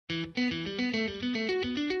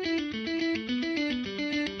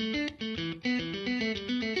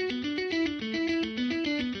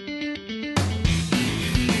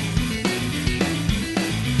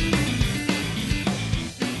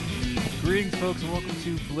Greetings, folks, and welcome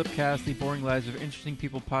to Flipcast, the Boring Lives of Interesting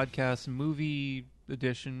People podcast, movie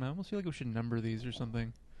edition. I almost feel like we should number these or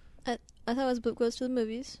something. I thought it was Blip Goes to the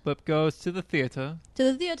Movies. Blip goes to the theater. To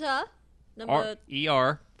the theater. Number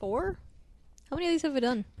ER. 4? How many of these have we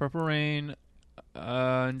done? Purple Rain,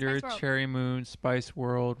 Under Spice World. Cherry Moon, Spice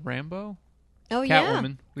World, Rambo, Oh,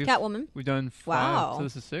 Catwoman. Catwoman. We've done 5, Wow. so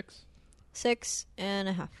this is 6?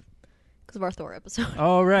 6.5. Because of our Thor episode.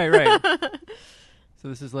 Oh, right. So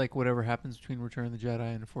this is like whatever happens between Return of the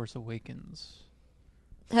Jedi and Force Awakens.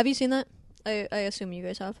 Have you seen that? I assume you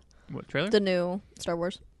guys have. What, trailer? The new Star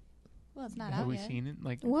Wars. Well, it's not Have out we yet. seen it?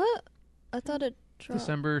 Like What? I thought it dropped.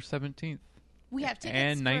 December 17th We have tickets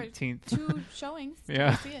and for 19th. 2 showings. to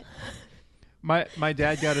Yeah. go see it. My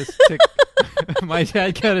dad got us my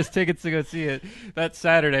dad got us tickets to go see it that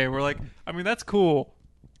Saturday. We're like, I mean, that's cool,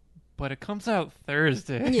 but it comes out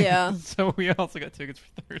Thursday. Yeah. So we also got tickets for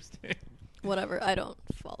Thursday. Whatever. I don't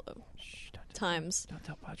follow Shh, times. don't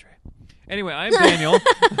tell Padre. Anyway, I'm Daniel.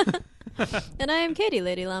 And I am Katie,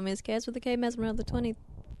 Lady Lamia's Cats with a K, Mesmer the 24th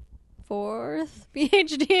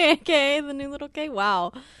PhD, aka the new little K.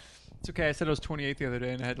 Wow. It's okay. I said I was 28 the other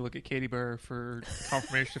day, and I had to look at Katie Burr for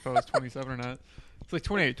confirmation if I was 27 or not. It's like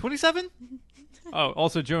 28. 27? Oh,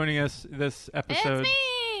 also joining us this episode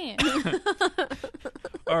It's me!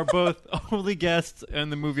 are both only guests in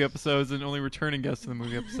the movie episodes and only returning guests in the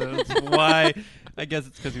movie episodes. Why? I guess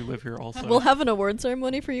it's because you live here also. We'll have an award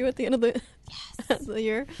ceremony for you at the end of the, the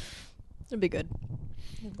year. It'd be good.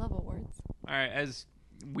 I love awards. All right, as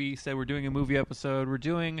we said, we're doing a movie episode. We're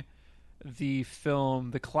doing the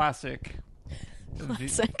film, the classic.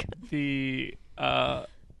 Classic. The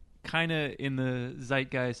kind of in the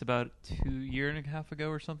zeitgeist about 2 years and a half ago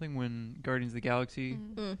or something when Guardians of the Galaxy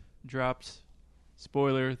Mm. dropped.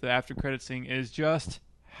 Spoiler, the after credit scene is just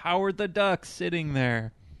Howard the Duck sitting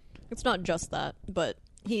there. It's not just that, but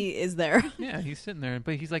he is there. Yeah, he's sitting there,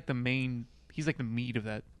 but he's like the main, he's like the meat of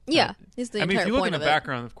that. Yeah, he's the I mean, entire if you look point in the of it.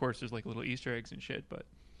 background, of course, there's like little Easter eggs and shit, but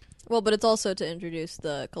Well, but it's also to introduce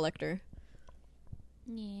the collector.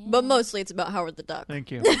 Yeah. But mostly it's about Howard the Duck.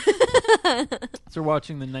 thank you. So we're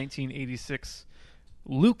watching the 1986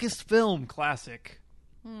 Lucasfilm classic.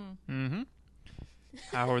 Mm-hmm.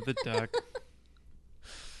 Howard the Duck.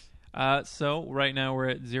 So right now we're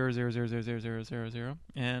at 0.0000000,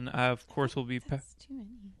 and I of course will be That's too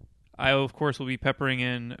many. will be peppering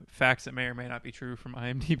in facts that may or may not be true from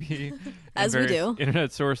IMDb, and As we various do.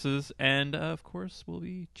 internet sources, and of course we'll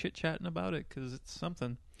be chit chatting about it because it's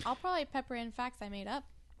something. I'll probably pepper in facts I made up.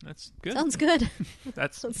 That's good. Sounds good.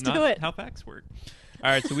 That's Let's not do it. how facts work. All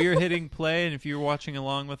right, so we are hitting play, and if you're watching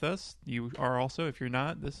along with us, you are also. If you're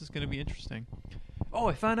not, this is going to be interesting. Oh,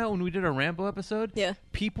 I found out when we did our Rambo episode, Yeah.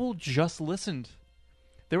 people just listened.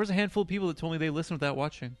 There was a handful of people that told me they listened without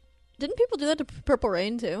watching. Didn't people do that to Purple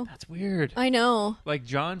Rain, too? That's weird. I know. Like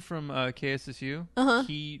John from KSSU, Uh-huh.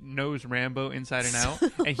 he knows Rambo inside and out,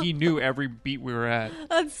 and he knew every beat we were at.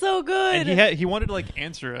 That's so good. And he wanted to like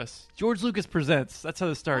answer us. George Lucas presents. That's how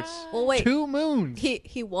this starts. Well, wait. 2 moons.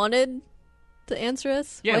 He wanted to answer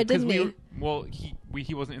us? Yeah, Why because didn't he?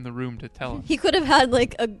 he wasn't in the room to tell us. He could have had,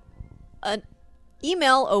 like, an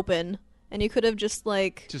email open, and he could have just,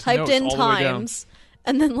 like, Just typed notes in all the way down. times,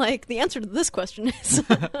 and then, like, the answer to this question is...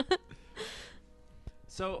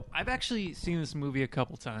 So I've actually seen this movie a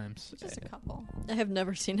couple times. Just a couple. I have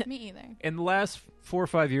never seen it. Me either. In the last 4 or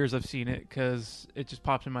 5 years, I've seen it because it just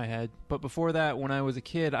popped in my head. But before that, when I was a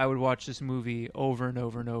kid, I would watch this movie over and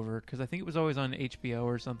over and over because I think it was always on HBO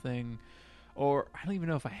or something. Or I don't even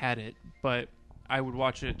know if I had it, but I would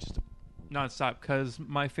watch it just nonstop because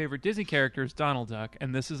my favorite Disney character is Donald Duck,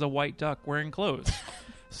 and this is a white duck wearing clothes.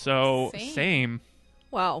 So, same.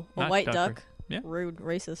 Wow, a Not white Ducker. duck. Yeah. Rude,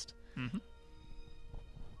 racist. Mm-hmm.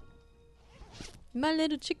 My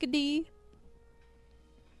little chickadee.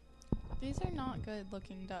 These are not good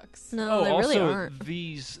looking ducks. No, they really also, aren't.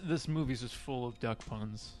 this movie's just full of duck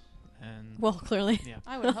puns. And Well, clearly. yeah.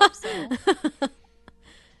 I would hope so.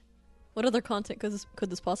 What other content could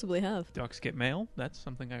this possibly have? Ducks get mail. That's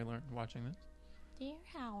something I learned watching this. Dear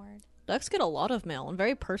Howard. Ducks get a lot of mail and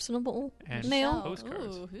very personable And mail. Michelle.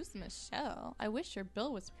 Postcards. Ooh, who's Michelle? I wish your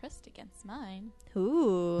bill was pressed against mine.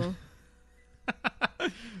 Ooh.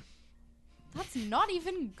 That's not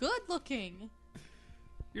even good looking.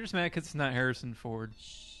 You're just mad because it's not Harrison Ford.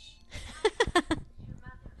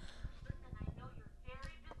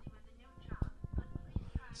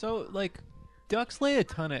 So, like, ducks lay a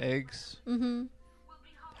ton of eggs. Mm-hmm.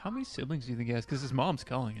 How many siblings do you think he has? Because his mom's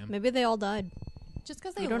calling him. Maybe they all died. Just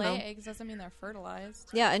because You they don't lay know. eggs doesn't mean they're fertilized.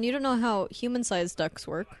 Yeah, and you don't know how human-sized ducks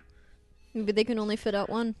work. Maybe they can only fit out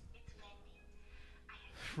one.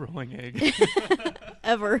 Rolling egg.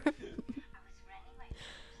 Ever.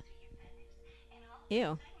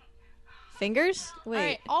 Ew. Fingers? Wait. All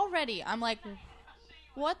right, already, I'm like,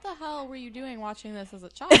 what the hell were you doing watching this as a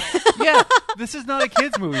child? Yeah, this is not a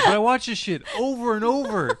kid's movie, but I watch this shit over and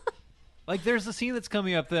over. Like, there's a scene that's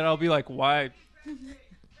coming up that I'll be like, why?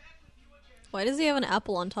 Why does he have an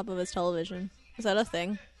apple on top of his television? Is that a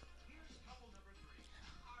thing?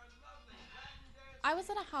 I was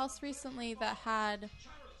in a house recently that had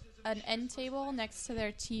an end table next to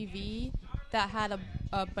their TV that had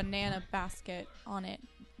a banana basket on it,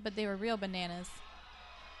 but they were real bananas.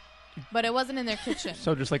 But it wasn't in their kitchen.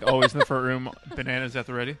 So just like always in the front room, bananas at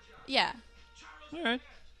the ready? Yeah. All right.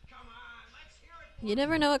 You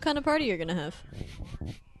never know what kind of party you're gonna have.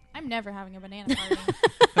 I'm never having a banana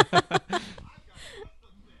party.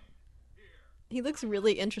 He looks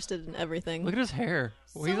really interested in everything. Look at his hair.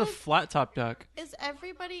 Well, he's So a flat top duck. Is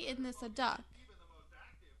everybody in this a duck?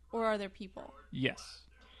 Or are there people? Yes.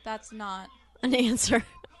 That's not. An answer.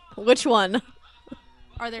 Which one?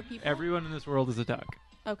 Are there people? Everyone in this world is a duck.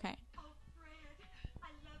 Okay.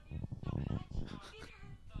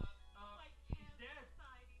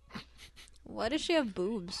 Why does she have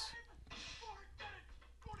boobs?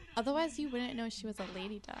 Otherwise, you wouldn't know she was a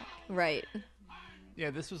lady duck. Right. Yeah,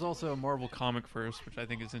 this was also a Marvel comic first, which I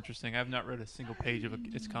think is interesting. I've not read a single page of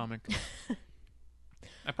its comic.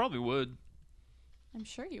 I probably would. I'm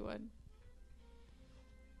sure you would.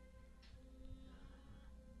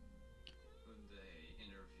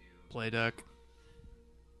 Play duck.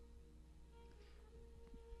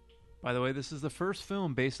 By the way, this is the first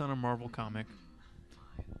film based on a Marvel comic.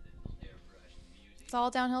 It's all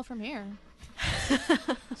downhill from here.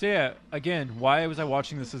 So yeah, again, why was I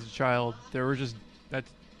watching this as a child? There were just that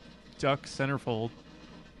duck centerfold.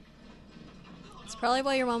 It's probably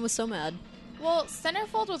why your mom was so mad. Well,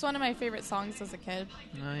 Centerfold was one of my favorite songs as a kid.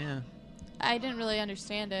 Oh yeah. I didn't really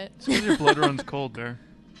understand it. It's because your blood runs cold there.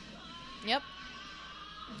 Yep.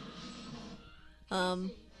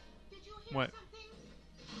 What?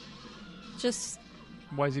 Just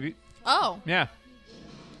Why is he be... Oh, Yeah.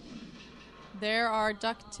 there are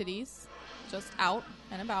duck titties just out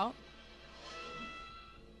and about.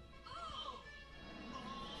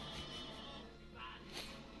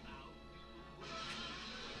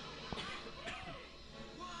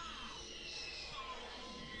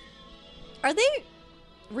 are they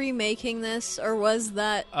remaking this, or was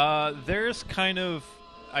that? There's kind of,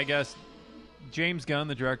 I guess, James Gunn,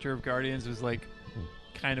 the director of Guardians, was like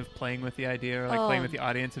kind of playing with the idea, or like playing with the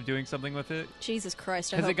audience of doing something with it. Jesus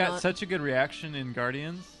Christ! I Because hope it got not. such a good reaction in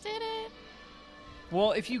Guardians. Did it?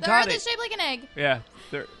 Well, if you The got Earth it, is shaped like an egg. yeah,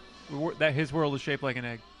 that his world is shaped like an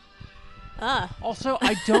egg. Ah, Also,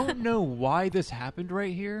 I don't know why this happened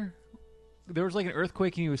right here. There was like an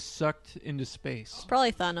earthquake and he was sucked into space.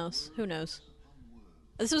 probably Thanos. Who knows?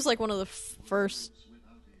 This was like one of the first.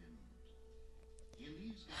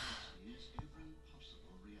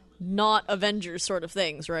 Not Avengers sort of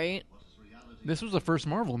things, right? This was the first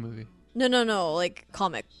Marvel movie. No, like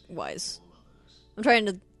comic wise. I'm trying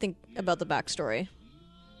to think about the backstory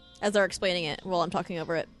as they're explaining it while I'm talking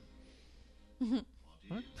over it.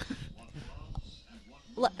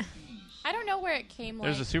 What? I don't know where it came like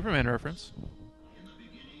There's a Superman reference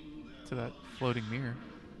to that floating mirror.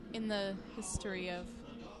 in the history of.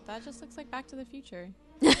 That just looks like Back to the Future.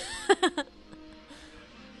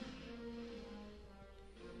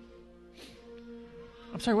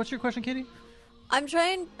 I'm sorry, what's your question, Katie? I'm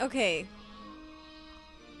trying. Okay.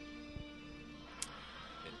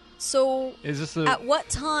 So, Is this a, at what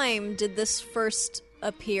time did this first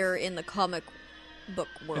appear in the comic book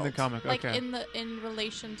world? in the comic? Like Okay. in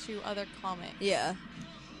relation to other comics. Yeah.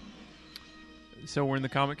 So when the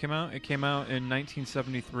comic came out, it came out in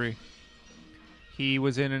 1973. He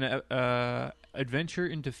was in an Adventure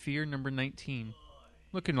into Fear number 19.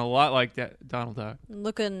 Looking a lot like that Donald Duck.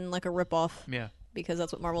 Looking like a ripoff Yeah. because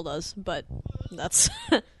that's what Marvel does, but that's.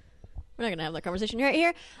 We're not going to have that conversation right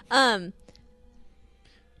here.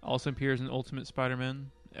 Also appears in Ultimate Spider-Man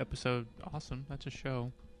episode. Awesome. That's a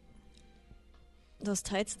show. Those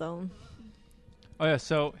tights, though. Oh, yeah.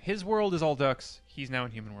 So his world is all ducks. He's now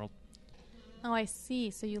in human world. Oh, I see.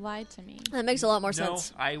 So you lied to me. That makes a lot more No,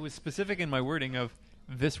 sense. I was specific in my wording of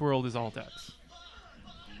this world is all ducks.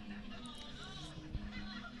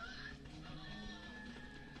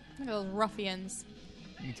 Look at those ruffians.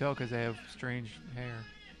 You can tell because they have strange hair.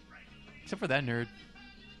 Except for that nerd.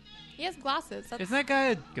 He has glasses. That's, Isn't that guy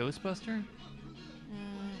a Ghostbuster?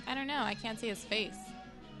 don't know. I can't see his face.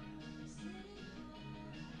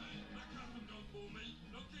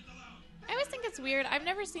 I always think it's weird. I've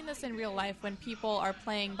never seen this in real life when people are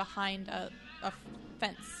playing behind a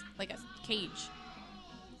fence, like a cage.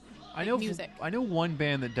 I know music. I know one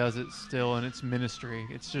band that does it still, and it's Ministry.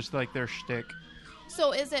 It's just like their shtick.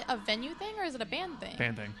 So is it a venue thing or is it a band thing?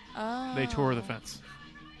 Band thing. Oh. They tour the fence.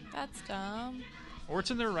 That's dumb. Or it's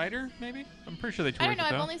in their writer, maybe? I'm pretty sure they tour I don't know. it,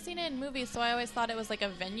 I've though. only seen it in movies, so I always thought it was like a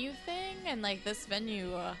venue thing, and like this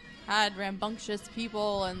venue had rambunctious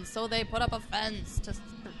people, and so they put up a fence to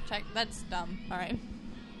protect. That's dumb. All right.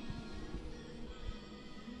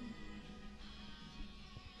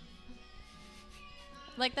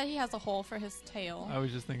 Like that he has a hole for his tail. I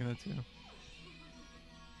was just thinking that, too.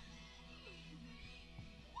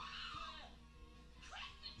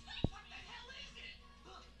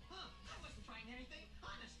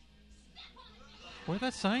 Where'd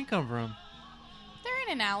that sign come from? They're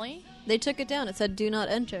in an alley. They took it down. It said, "Do not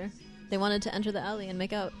enter." They wanted to enter the alley and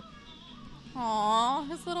make out. Aw,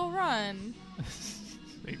 his little run.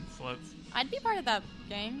 Satan sluts. I'd be part of that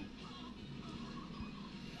gang.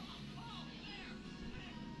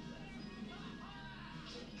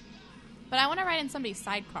 But I want to ride in somebody's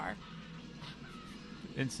sidecar.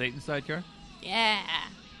 In Satan's sidecar? Yeah.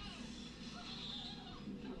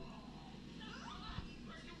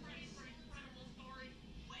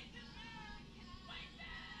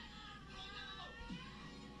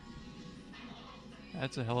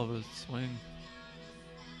 That's a hell of a swing.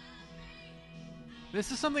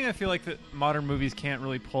 This is something I feel like that modern movies can't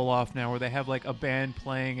really pull off now, where they have like a band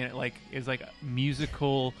playing and it like is like a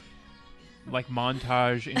musical, like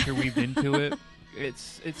montage interweaved into it. It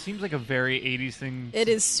seems like a very 80s thing. It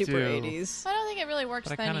is super to do. 80s. I don't think it really works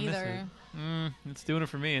But I then kind of miss either. it. It's doing it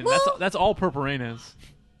for me, and Well- that's all Purple Rain is.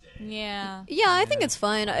 Yeah. Yeah, I think it's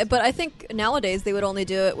fine. But I think nowadays they would only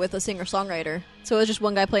do it with a singer-songwriter. So it was just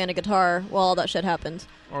one guy playing a guitar while all that shit happened.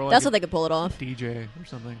 Or like That's a how they could pull it off. DJ or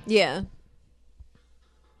something. Yeah.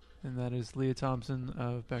 And that is Leah Thompson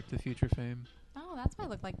of Back to the Future fame. Oh, that's what it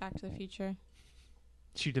looked like Back to the Future.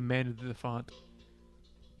 She demanded the font.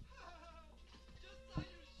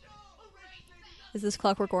 Is this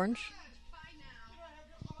Clockwork Orange?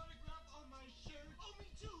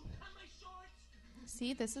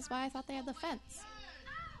 See, this is why I thought they had the fence.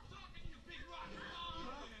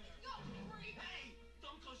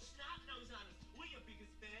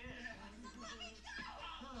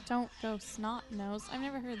 Don't go snot nose. I've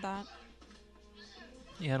never heard that.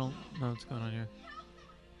 Yeah, I don't know what's going on here.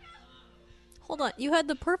 Hold on. You had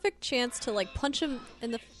the perfect chance to, like, punch him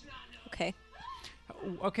in the... Okay.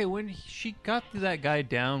 Okay, when she got that guy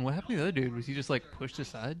down, what happened to the other dude? Was he just like pushed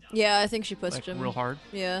aside, Yeah, I think she pushed like him. real hard?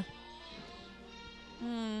 Yeah.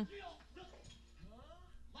 Hmm.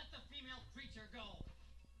 Let the female creature go.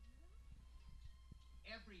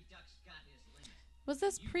 Every duck's got his limit. Was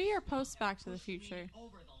this pre or post Back to the Future?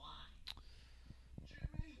 Over the line.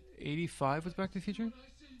 85 was Back to the Future?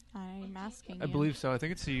 I'm asking I you. believe so. I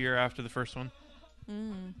think it's a year after the first one.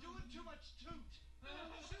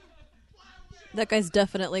 That guy's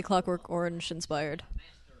definitely Clockwork Orange inspired.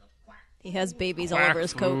 He has babies all over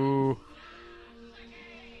his coat. Ooh.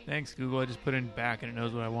 Thanks, Google. I just put in back and it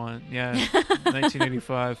knows what I want. Yeah,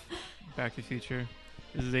 1985, Back to the Future.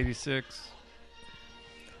 This is 86.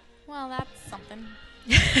 Well, that's something.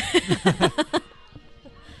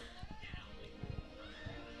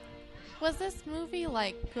 Was this movie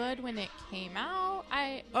like good when it came out?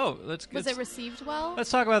 Oh, let's Was it received well?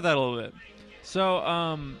 Let's talk about that a little bit. So,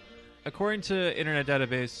 according to Internet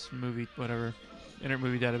Database, Internet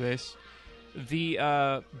Movie Database, the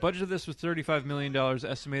budget of this was $35 million.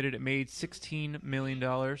 Estimated it made $16 million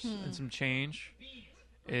and some change.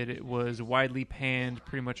 It was widely panned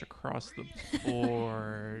pretty much across the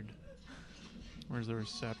board. Where's the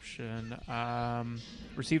reception?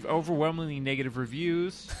 Received overwhelmingly negative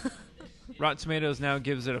reviews. Rotten Tomatoes now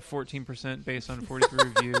gives it a 14% based on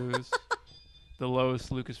 43 reviews. The lowest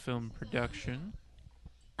Lucasfilm production.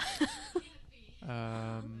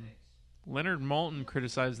 Leonard Maltin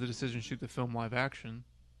criticized the decision to shoot the film live action,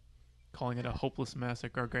 calling it a hopeless mess, a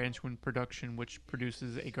gargantuan production which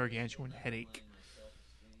produces a gargantuan headache.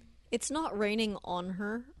 It's not raining on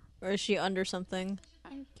her, or is she under something?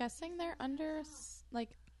 I'm guessing they're under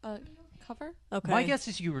like a cover. Okay. My guess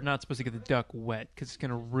is you were not supposed to get the duck wet because it's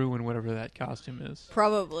going to ruin whatever that costume is.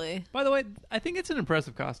 Probably. By the way, I think it's an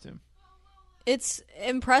impressive costume. It's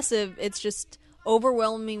impressive. It's just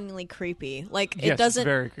overwhelmingly creepy. Like, Yes, it doesn't... it's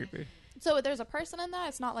very creepy. So there's a person in that.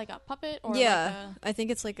 It's not like a puppet or Yeah, like I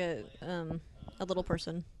think it's like a little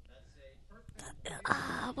person.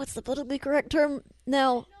 What's the politically correct term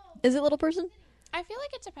now? Is it little person? I feel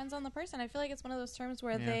like it depends on the person. I feel like it's one of those terms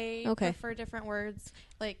where Yeah. they Okay. prefer different words.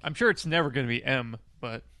 Like, I'm sure it's never going to be M,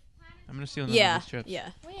 but I'm going to steal another Yeah, of these chips. yeah.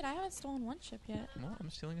 wait, I haven't stolen one chip yet. Well, I'm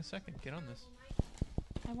stealing a second. Get on this.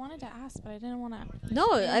 I wanted to ask, but I didn't want to.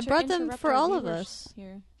 No, I brought them for all of us.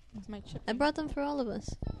 Here, it's my chip. I brought them for all of us.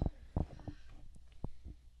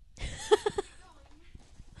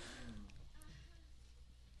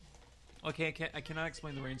 Okay, I cannot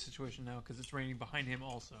explain the rain situation now because it's raining behind him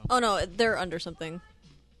also. Oh no, they're under something.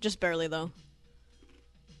 Just barely though.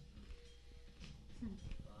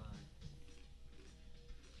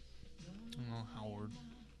 Oh, Howard.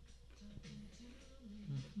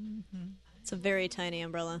 It's a very tiny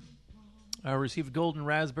umbrella. Received Golden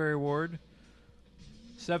Raspberry Award.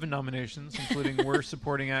 7 nominations, including Worst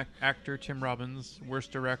Supporting Actor Tim Robbins,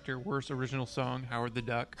 Worst Director, Worst Original Song Howard the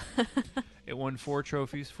Duck. It won 4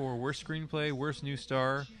 trophies for Worst Screenplay, Worst New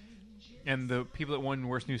Star, and the people that won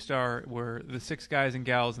Worst New Star were the 6 guys and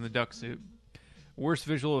gals in the duck suit. Worst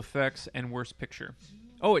Visual Effects and Worst Picture.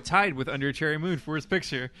 Oh, it tied with Under a Cherry Moon for Worst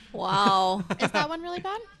Picture. Wow. Is that one really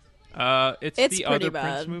bad? It's It's the pretty other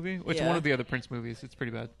bad. Prince movie. It's Yeah. one of the other Prince movies. It's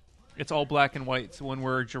pretty bad. It's all black and white. It's the one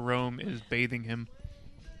where Jerome is bathing him.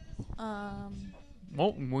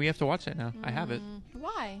 Well, we have to watch that now. I have it.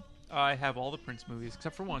 Why? I have all the Prince movies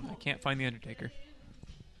except for one. I can't find The Undertaker.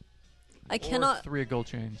 I Or cannot 3 of Gold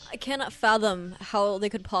Chains. I cannot fathom how they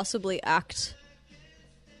could possibly act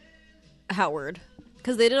Howard,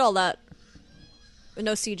 because they did all that with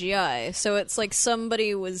no CGI. So it's like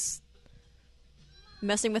somebody was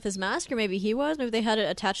messing with his mask, or maybe he was. Maybe they had it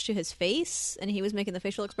attached to his face, and he was making the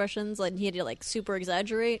facial expressions, like he had to like super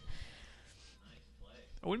exaggerate.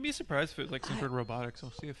 I wouldn't be surprised if it was like some sort of robotics.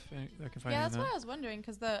 I'll see if I can find Yeah, any that's of what that. I was wondering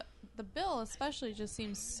because the bill especially just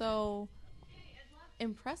seems so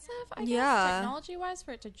impressive. I guess Yeah. technology wise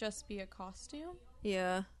for it to just be a costume.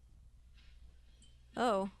 Yeah.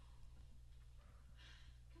 Oh.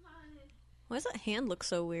 Why does that hand look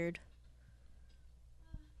so weird?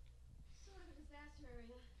 Sort of a disaster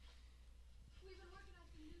area. We've been working on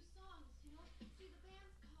some new songs, you know. See, the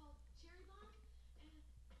band's called Cherry Bomb, and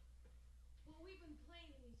well, we've been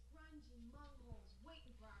playing in these grungy mungholes,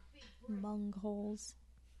 waiting for our big break. Mungholes.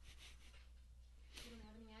 You don't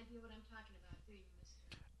have any idea what I'm talking about, do you, mister?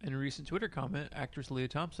 In a recent Twitter comment, actress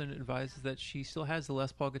Leah Thompson advises that she still has the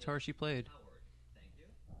Les Paul guitar she played.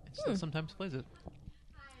 And still sometimes plays it.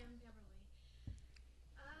 Hi, I'm Beverly.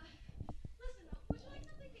 Listen, would you like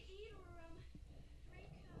something to eat or, drink,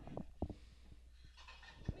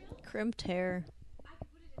 milk? Crimped hair. I could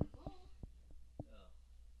put it in a bowl.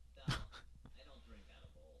 I don't drink out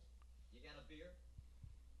of bowls. You got a beer?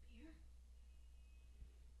 Beer?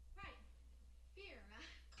 Right. Beer,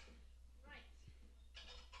 right.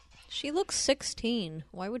 She looks 16.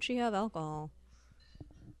 Why would she have alcohol?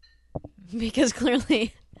 Because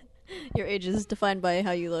clearly your age is defined by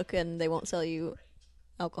how you look, and they won't sell you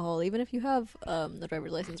alcohol, even if you have a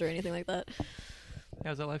driver's license or anything like that.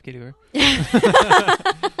 How's that life, Katie? Ware?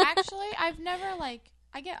 Actually, I've never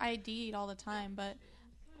I get ID'd all the time, but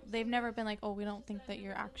they've never been like, oh, we don't think that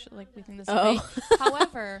you're actually we think this is Oh. fake.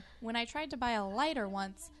 However, when I tried to buy a lighter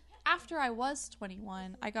once, after I was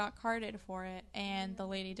 21, I got carded for it, and the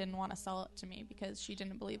lady didn't want to sell it to me because she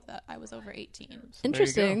didn't believe that I was over 18.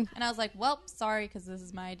 Interesting. And I was like, well, sorry, because this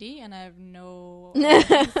is my ID, and I have no other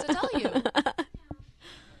things to tell you.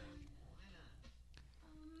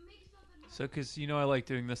 Maybe something. So, because you know I like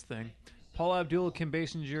doing this thing. Paul Abdul, Kim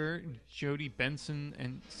Basinger, Jodie Benson,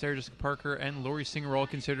 and Sarah Jessica Parker, and Laurie Singer were all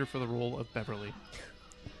considered for the role of Beverly.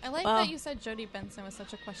 I like Wow. that you said Jodie Benson with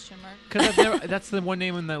such a question mark. Because that's the one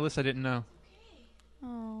name on that list I didn't know.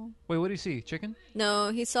 Oh. Wait, what do you see? Chicken? No,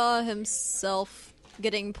 he saw himself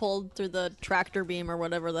getting pulled through the tractor beam or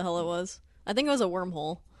whatever the hell it was. I think it was a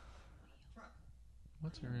wormhole.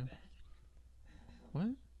 What's her name? What?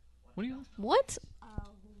 What do you... What?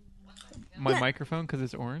 My microphone, because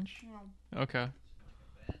it's orange? Okay.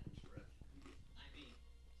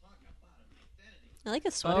 I like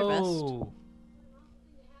his sweater vest. Oh.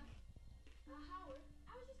 Howard,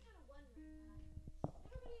 I was just kind of wondering,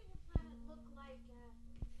 everybody on your planet look like you?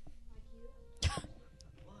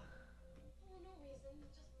 Oh, no reason,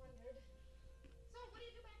 just wondered. So, what do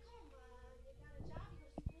you do back home? You got a job, you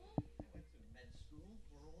go to school? I went to med school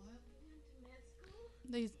for a while. You went to med school?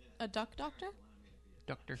 He's a duck doctor?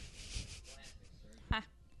 Doctor. Ha.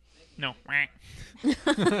 No.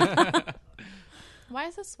 Why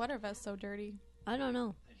is his sweater vest so dirty? I don't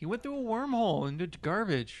know. He went through a wormhole into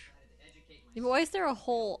garbage. Yeah, but why is there a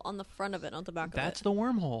hole on the front of it, not the back That's of the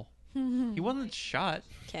wormhole. He wasn't shot. it?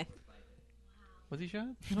 Okay. Was he shot?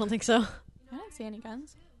 I don't think so. I didn't see any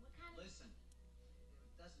guns. Listen,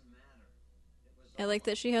 it doesn't matter. It was I like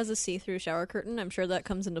that she has a see-through shower curtain. I'm sure that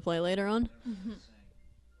comes into play later on.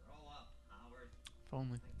 Grow up, Howard. If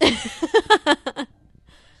only. Last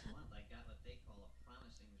month I got what they call a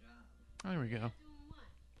promising job. There we go.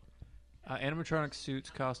 Animatronic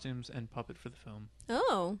suits, costumes, and puppet for the film.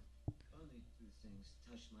 Oh. Only two things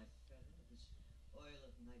touch my feathers. Oil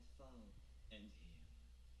of nightfall and him.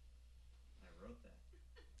 I wrote that.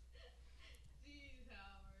 Jeez,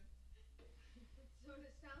 Howard. It sort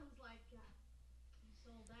of sounds like you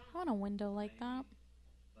sold I out. want a window like that.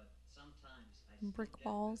 But sometimes I still Brick get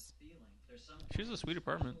walls. this feeling. There's some She has a sweet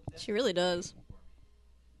apartment. She really does.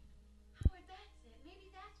 Howard, that's it. Maybe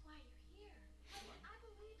that's why you're here. I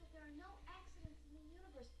believe that there are no accidents in the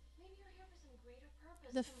universe. Maybe you're here for some greater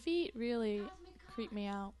purpose. The some feet really cosmic creep me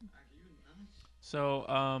out. So,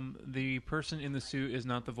 the person in the suit is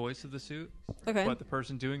not the voice of the suit, Okay. but the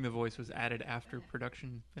person doing the voice was added after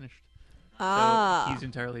production finished. Ah. So he's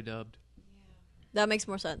entirely dubbed. That makes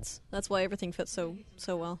more sense. That's why everything fits so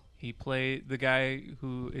well. He played the guy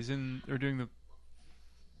who is in or doing the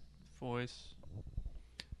voice.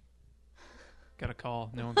 Got a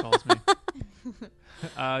call. No one calls me.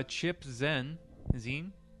 Chip Zine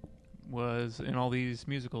was in all these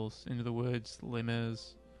musicals: Into the Woods, Les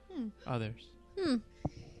Mis, others.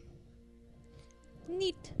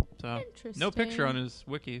 Neat. So Interesting. no picture on his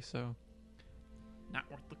wiki, so not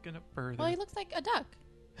worth looking up further. Well, he looks like a duck.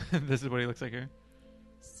 This is what he looks like here.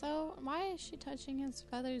 So why is she touching his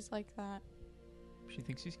feathers like that? She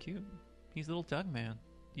thinks he's cute. He's a little duck man.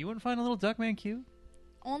 You wouldn't find a little duck man cute?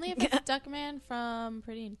 Only if it's Duckman from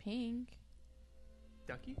Pretty in Pink.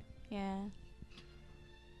 Ducky? Yeah.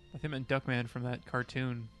 I think I meant Duckman from that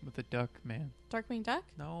cartoon with the duck man. Darkwing Duck?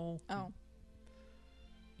 No. Oh.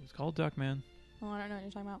 It's called Duckman. Oh, I don't know what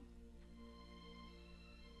you're talking about.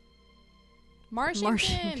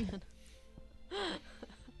 Martian.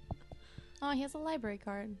 Oh, he has a library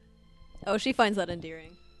card. Oh, she finds that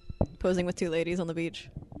endearing. Posing with two ladies on the beach.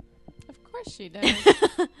 Of course she does.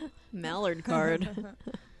 Mallard card.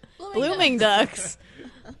 Blooming Blooming ducks.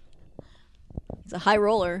 He's a high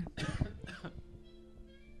roller.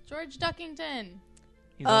 George Duckington.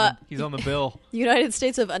 He's on the bill. United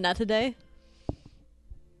States of Anatidae.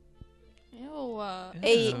 Ew.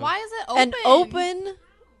 A- Why is it open? An open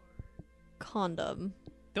condom.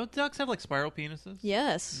 Don't ducks have like spiral penises?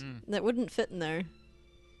 Yes. That wouldn't fit in there.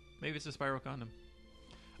 Maybe it's a spiral condom.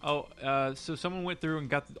 Oh, so someone went through and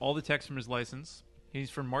got all the text from his license. He's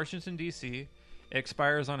from Washington, D.C. It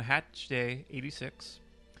expires on Hatch Day, 86.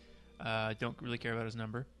 Don't really care about his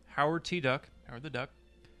number. Howard T. Duck. Howard the Duck.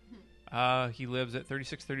 He lives at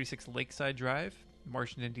 3636 Lakeside Drive,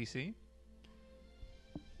 Washington, D.C.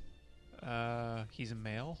 He's a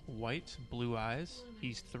male, white, blue eyes.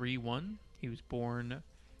 He's 3'1". He was born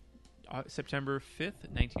September 5th,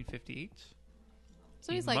 1958.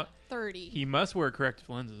 So he's like 30. He must wear corrective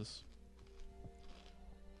lenses.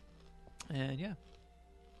 And yeah.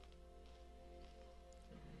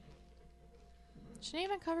 Shouldn't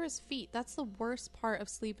even cover his feet. That's the worst part of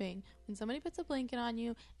sleeping. When somebody puts a blanket on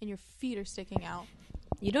you and your feet are sticking out.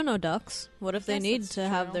 You don't know ducks. What if they Guess need that's to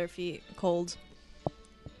have true. their feet cold?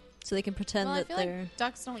 So they can pretend Well, I that feel they're... like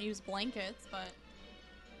ducks don't use blankets, but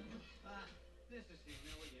This is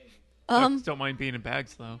humiliating. Ducks don't mind being in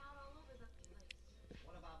bags, though.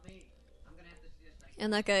 What about me? I'm gonna have to see this next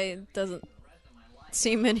And that guy doesn't the rest of my life.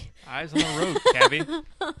 seem any... Eyes on the road, Cabby.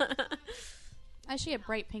 I should get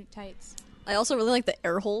bright pink tights. I also really like the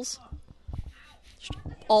air holes. Just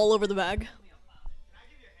all over the bag.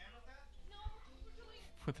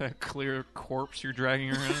 With that clear corpse you're dragging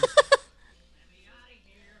around. Excuse me,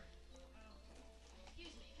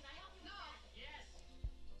 can I help you? No. Yes.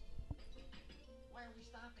 Why are we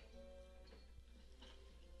stopping?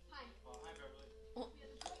 Hi. Oh.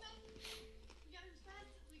 We got as fast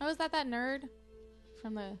as we Oh, is that nerd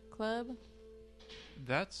from the club?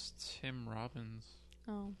 That's Tim Robbins.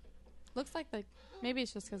 Oh. Looks like the... Maybe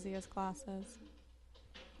it's just because he has glasses.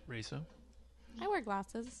 Raisa. I wear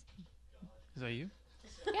glasses. Is that you?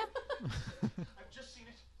 Yeah. I've just seen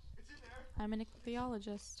it. It's in there. I'm an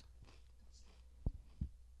ichthyologist.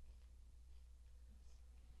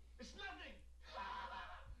 It's nothing.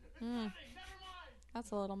 It's Mm. nothing. Never mind.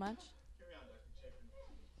 That's a little much. Carry on, Dr.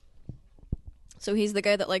 Chapin. So he's the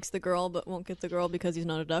guy that likes the girl but won't get the girl because he's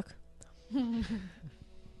not a duck?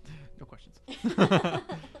 No questions.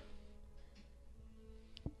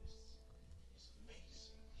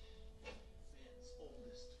 Man's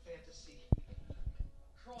oldest fantasy.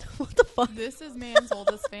 What the fuck? This is man's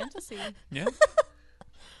oldest fantasy. Yeah. In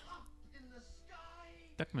the sky.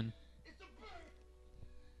 Duckman. It's a bird.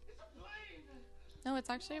 It's a plane. No, it's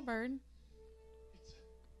actually a bird. It's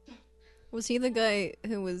a duck. Was he the guy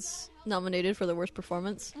who was nominated for the worst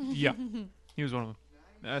performance? Yeah, he was one of them.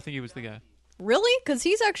 I think he was the guy. Really? Because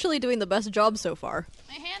he's actually doing the best job so far.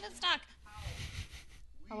 My hand is stuck.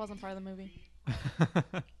 I wasn't part of the movie.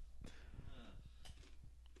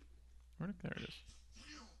 There it is.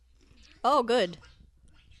 Oh, good.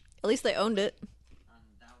 At least they owned it.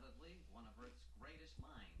 Undoubtedly one of Earth's greatest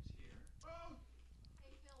minds here.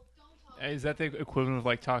 Hey, Phil, don't talk. Is that the equivalent of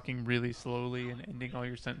like talking really slowly and ending all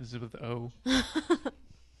your sentences with O? We're about to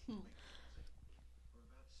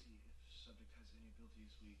see if subject has any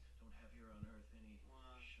abilities we don't have here on Earth. Any,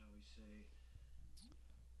 shall we say,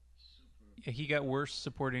 super. Yeah, he got worst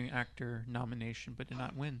supporting actor nomination, but did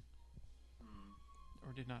not win.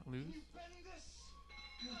 Or did not lose. Bendis!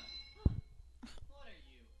 What are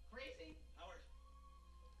you, crazy? Howard,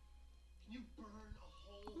 can you burn a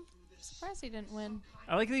hole through this? Surprised he didn't win.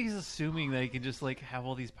 I like that he's assuming that he can just like have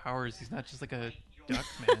all these powers. He's not just like a duck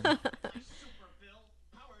man. Super, Bill.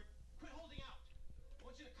 Howard, quit holding out. I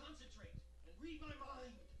want you to concentrate and read my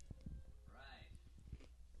mind. Right.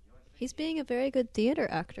 He's being a very good theater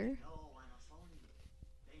actor. No, I'm a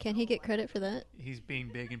phony. Can he get credit for that? He's being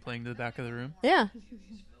big and playing to the back of the room. Yeah.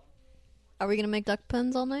 Are we going to make duck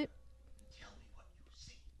puns all night? Tell me what you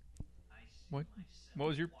see. What? What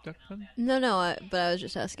was your duck pun? No, but I was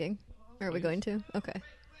just asking. Are we going to? Okay.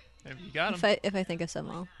 You got him. If I think of some,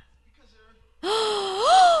 I'll...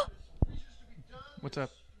 What's up?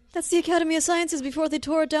 That's the Academy of Sciences before they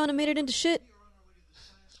tore it down and made it into shit.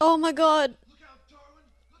 Oh my god.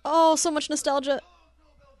 Oh, so much nostalgia.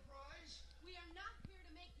 We are not here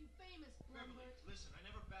to make you famous, Plumbert. Listen, I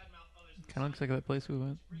never badmouth others. Kind of looks like that place we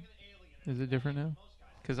went. Is it different now?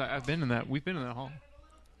 Because I've been in that. We've been in that hall.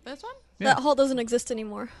 This one? Yeah. That hall doesn't exist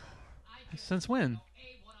anymore. Since when?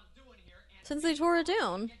 Since they tore it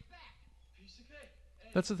down.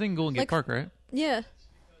 That's the thing, Golden Gate Like- Park, right? Yeah.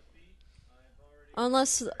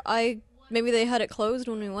 Unless maybe they had it closed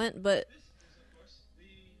when we went, but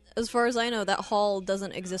as far as I know, that hall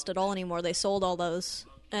doesn't exist at all anymore. They sold all those,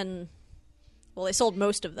 and well, they sold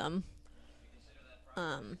most of them,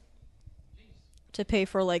 to pay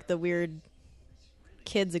for like the weird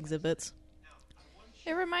kids exhibits.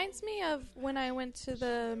 It reminds me of when I went to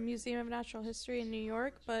the Museum of Natural History in New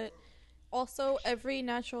York, but also every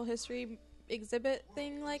natural history exhibit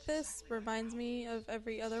thing like this reminds me of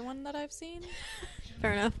every other one that I've seen.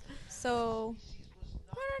 Fair enough. So,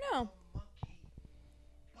 I don't know.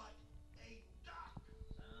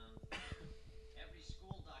 Every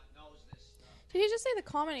school doc knows this stuff. Did he just say the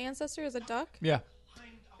common ancestor is a duck? Yeah.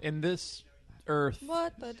 In this Earth,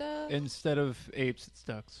 What the duck? instead of apes, it's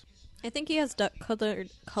ducks. I think he has duck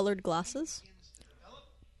colored glasses.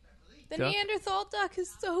 The Duck? Neanderthal duck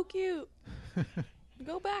is so cute.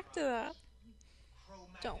 Go back to that.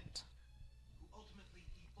 Cro-Magnon, Don't. who ultimately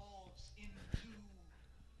evolves into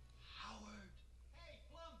Howard. Hey,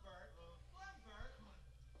 Plumbert! Plumbert!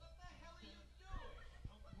 What the hell are you doing?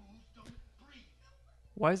 Don't move, don't breathe.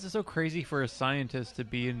 Why is it so crazy for a scientist to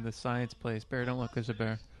be in the science place? Bear, don't look, there's a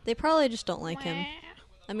bear. They probably just don't like him.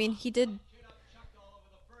 I mean, he did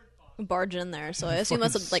barge in there, so I assume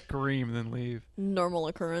that's Fucking a like scream and then leave. normal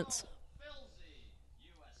occurrence. Philzy, you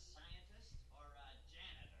a scientist or a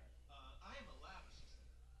janitor? I am a lab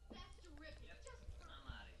assistant. That's terrific. Just I'm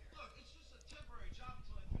out of here. Look, it's just a temporary job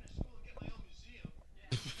until I finish school and get my own museum.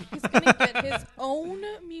 He's gonna get his own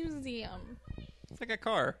museum. It's like a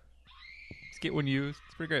car. Just get one used.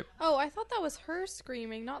 It's pretty great. Oh, I thought that was her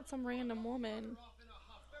screaming, not some random woman.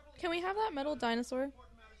 Can we have that metal dinosaur?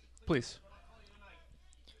 Please.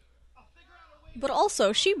 But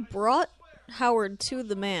also, she brought Howard to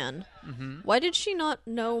the man. Mm-hmm. Why did she not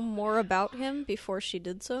know more about him before she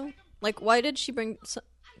did so? Like, why did she bring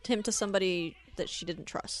him to somebody that she didn't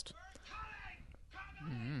trust?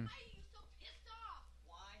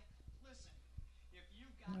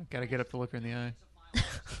 Gotta get up to look her in the eye.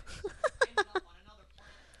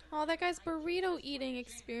 Oh, that guy's burrito eating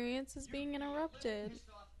experience is being interrupted.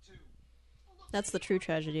 That's the true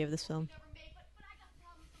tragedy of this film.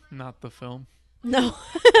 Not the film. No,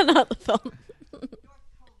 not the film.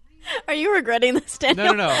 Are you regretting this,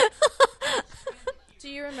 Daniel? No. Do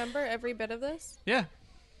you remember every bit of this? Yeah.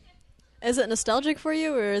 Is it nostalgic for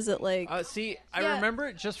you, or is it like... See, I Yeah. remember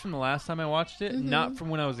it just from the last time I watched it, not from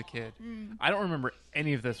when I was a kid. I don't remember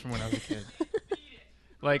any of this from when I was a kid.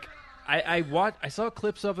 Like, I saw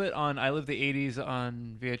clips of it on I Live the 80s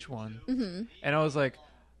on VH1, and I was like,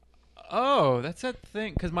 oh, that's that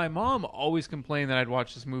thing. Because my mom always complained that I'd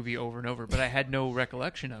watch this movie over and over, but I had no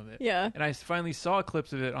recollection of it. Yeah. And I finally saw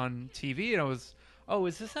clips of it on TV, and I was oh,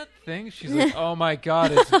 is this that thing? She's like, oh my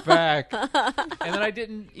God, it's back. And then I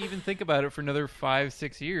didn't even think about it for another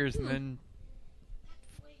 5-6 years, and then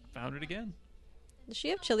found it again. Does she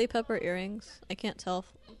have chili pepper earrings? I can't tell.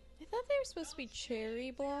 I thought they were supposed to be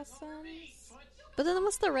cherry blossoms. But then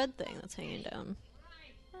what's the red thing that's hanging down?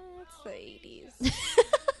 Oh, it's the 80s.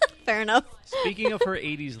 Fair enough. Speaking of her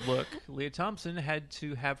 80s look, Leah Thompson had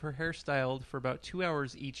to have her hair styled for about 2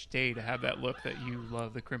 hours each day to have that look that you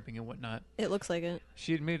love, the crimping and whatnot. It looks like it.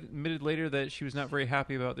 She admitted later that she was not very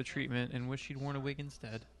happy about the treatment and wished she'd worn a wig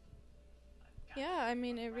instead. Yeah, I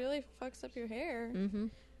mean, it really fucks up your hair. Mm-hmm.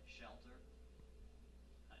 Shelter.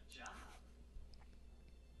 A job.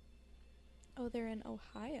 Oh, they're in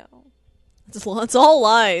Ohio. It's all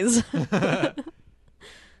lies.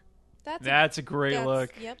 That's a great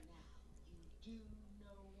look. Yep. Do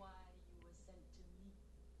know why you were sent to me?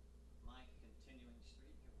 My continuing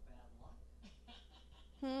streak of bad luck.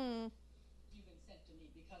 You've been sent to me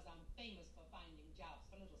because I'm famous for finding jobs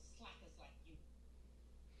for little slackers like you.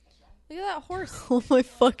 That's right. Look at that horse Oh my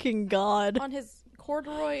fucking God. on his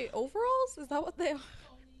corduroy overalls. Is that what they are?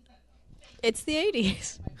 It's the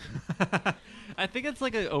 80s. I think it's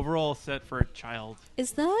like an overall set for a child.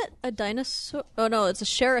 Is that a dinosaur? Oh no, it's a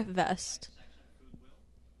sheriff vest.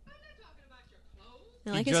 I'm not talking about your clothes. I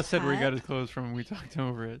He like just his said where he hat. got his clothes from when we talked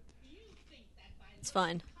over it. You think that by It's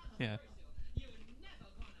fine. Yeah. you're never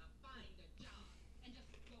gonna find a job and just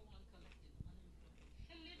go on collecting unemployment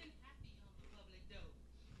and living happy on the public dole.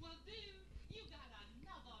 Well, dude, you got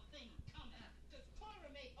another thing coming. Because Cora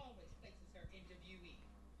May always places her interviewee.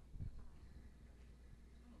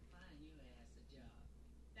 I'll find your ass a job.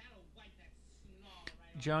 That'll wipe that snarl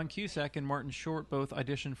right off. John Cusack and Martin Short both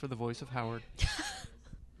auditioned for the voice of Howard.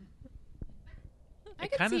 I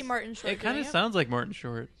could see Martin Short. It kind of doing sounds like Martin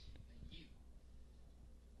Short.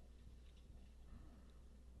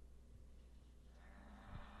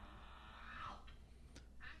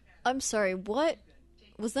 I'm sorry, what?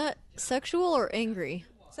 Was that sexual or angry?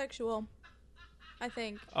 Sexual, I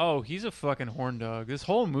think. Oh, he's a fucking horn dog. This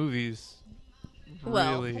whole movie's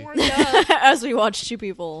Well, really... Horn dog. As we watch two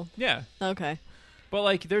people. Yeah. Okay. But,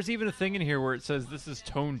 like, there's even a thing in here where it says this is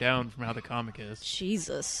toned down from how the comic is.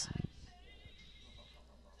 Jesus.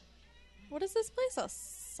 What is this place? A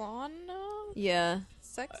sauna? Yeah.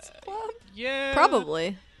 Sex club? Yeah.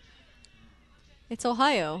 Probably. It's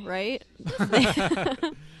Ohio, right?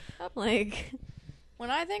 Like,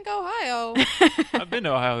 When I think Ohio, I've been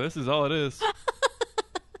to Ohio. This is all it is.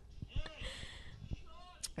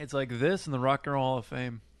 It's like this and the Rock and Roll Hall of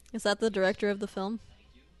Fame. is that the director of the film?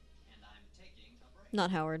 And I'm taking a break.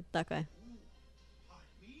 Not Howard, that guy.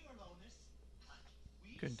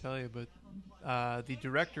 Couldn't tell you, but the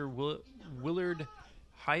director, Willard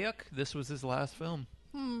Hayek, this was his last film.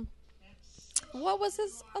 what was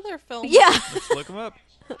his other film? Yeah. Let's look him up.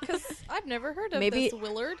 Because I've never heard of Maybe- this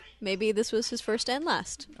Willard. Maybe this was his first and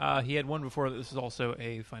last. He had one before that. This is also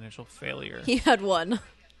a financial failure. He had one.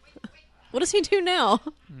 What does he do now?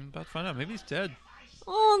 I'm about to find out. Maybe he's dead.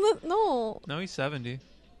 Oh, no. No, he's 70.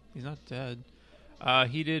 He's not dead.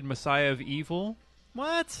 He did Messiah of Evil.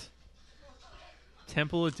 What?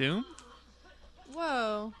 Temple of Doom?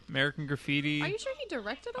 Whoa. American Graffiti. Are you sure he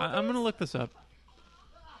directed all I'm going to these? look this up.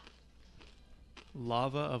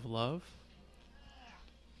 Lava of Love.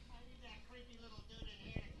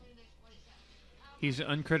 He's an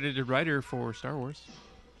uncredited writer for Star Wars.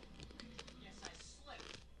 Yes, I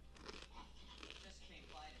slipped. Just came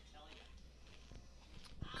by to tell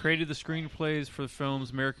you. Created the screenplays for the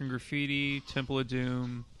films American Graffiti, Temple of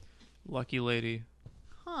Doom, Lucky Lady.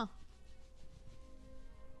 Huh.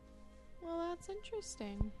 Well, that's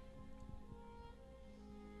interesting.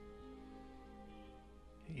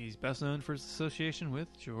 He's best known for his association with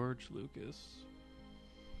George Lucas.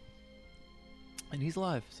 And he's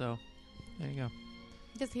alive, so there you go.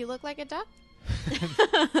 Does he look like a duck?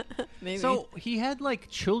 Maybe. So he had like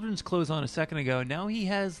children's clothes on a second ago. Now he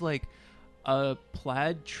has like a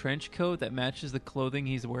plaid trench coat that matches the clothing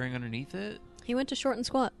he's wearing underneath it. he went to short and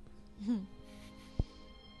squat.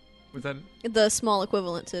 Was that The small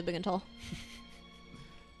equivalent to big and tall.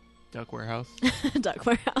 Duck Warehouse? Duck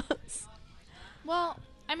warehouse. Well,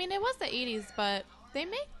 I mean, it was the 80s, but they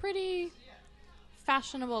make pretty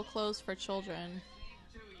fashionable clothes for children.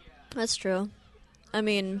 That's true. I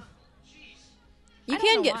mean, you I don't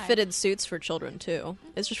can know get why. fitted suits for children too.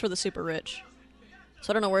 It's just for the super rich.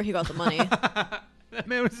 So I don't know where he got the money. That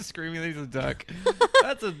man was screaming that he's a duck.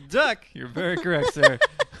 That's a duck. You're very correct, sir.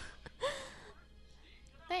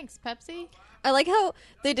 Thanks, Pepsi. I like how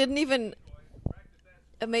they didn't even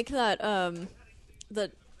make that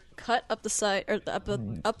the cut up the side or up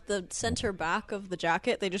the center back of the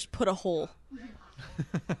jacket. They just put a hole.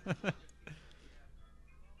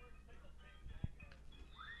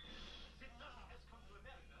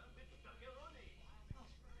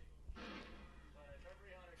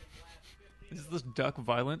 Is this Duck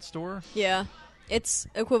Violence store? Yeah, it's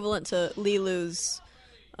equivalent to Lilu's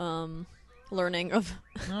learning of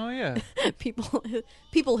Oh yeah.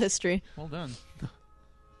 people history. Well done.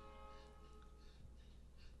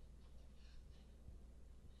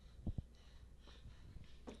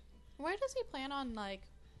 Where does he plan on like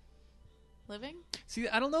living? See,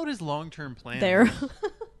 I don't know what his long-term plan There. is.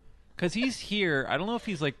 Because he's here. I don't know if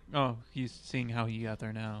he's like, oh, he's seeing how he got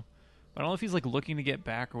there now. But I don't know if he's like looking to get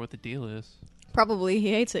back or what the deal is. Probably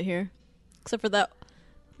he hates it here, except for that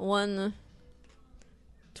one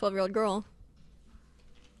 12-year-old girl.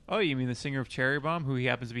 Oh, you mean the singer of Cherry Bomb, who he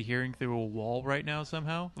happens to be hearing through a wall right now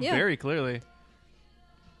somehow? Yeah. Very clearly.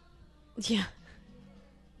 Yeah.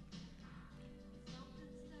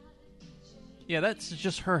 Yeah, that's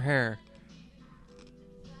just her hair.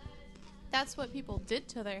 That's what people did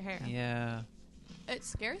to their hair. Yeah. It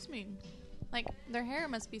scares me. Like, their hair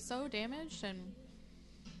must be so damaged, and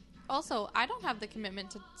also, I don't have the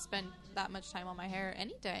commitment to spend that much time on my hair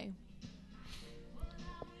any day.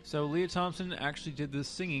 So Leah Thompson actually did this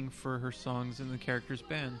singing for her songs in the character's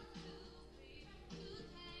band.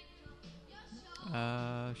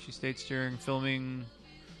 She states during filming,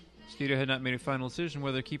 studio had not made a final decision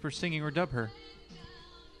whether to keep her singing or dub her.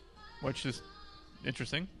 Which is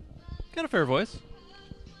interesting. Got a fair voice.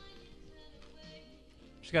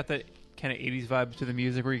 She's got that kind of 80s vibe to the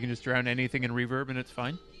music where you can just drown anything in reverb and it's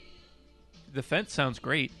fine. The fence sounds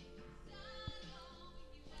great.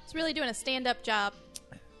 It's really doing a stand-up job.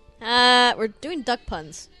 We're doing duck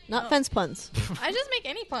puns, not fence puns. I just make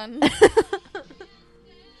any pun.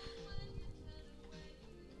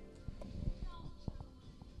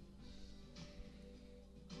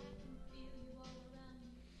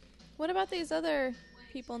 What about these other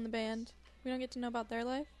people in the band? We don't get to know about their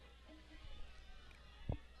life?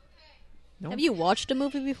 No. Have you watched a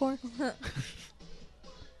movie before?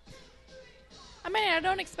 I mean, I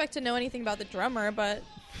don't expect to know anything about the drummer, but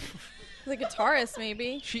the guitarist,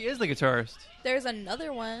 maybe. She is the guitarist. There's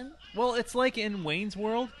another one. Well, it's like in Wayne's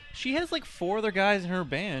World. She has like 4 other guys in her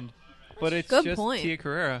band, but it's Good just point. Tia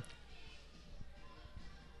Carrera.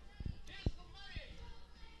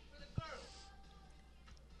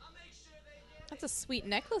 That's a sweet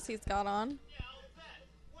necklace he's got on.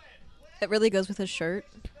 It really goes with his shirt.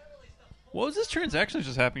 What was this transaction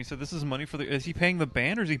just happening? So this is money for the... Is he paying the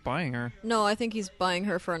band or is he buying her? No, I think he's buying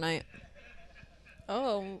her for a night.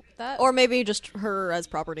 Oh, that... Or maybe just her as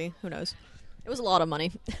property. Who knows? It was a lot of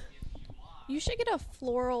money. You should get a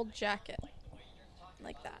floral jacket.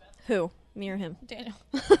 Like that. Who? Me or him? Daniel.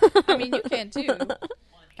 I mean, you can too.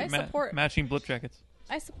 I support... Matching blip jackets.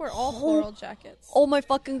 I support all floral jackets. Oh my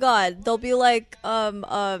fucking god. They'll be like,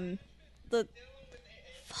 the...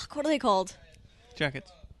 Fuck, what are they called? Jackets.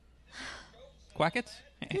 Quackets?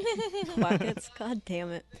 Quackets. God damn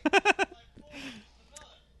it.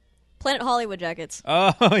 Planet Hollywood jackets.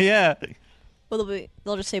 Oh, yeah. Well,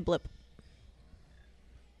 they'll just say blip.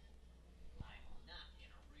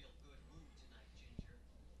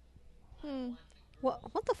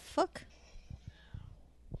 What the fuck?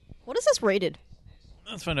 What is this rated?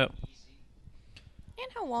 Let's find out. And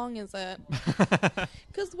how long is it?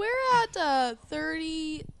 Because we're at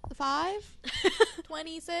 35?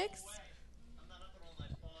 26?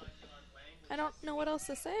 I don't know what else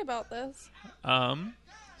to say about this. Oh,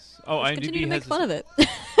 Just IMDb continue to make has fun of it.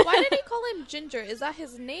 Why did he call him Ginger? Is that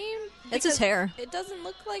his name? It's his Because hair. It doesn't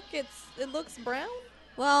look like it looks brown.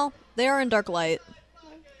 Well, they are in dark light.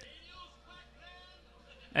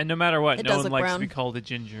 And no matter what, It no does one look likes brown. to be called a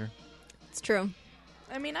ginger. It's true.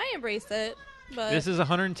 I mean, I embrace it, but This is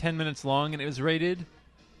 110 minutes long, and it was rated...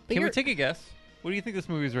 But Can we you're- take a guess? What do you think this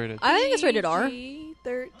movie is rated? I think it's rated R.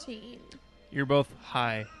 PG-13. You're both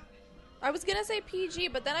high. I was gonna say PG,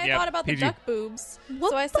 but then I Yep, thought about PG. the duck boobs,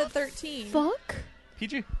 What so I the said 13. Fuck?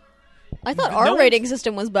 PG. I thought No our one- rating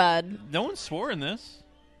system was bad. No one swore in this.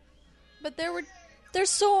 But there were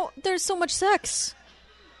There's so much sex.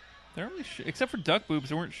 They're only except for duck boobs,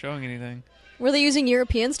 they weren't showing anything. Were they using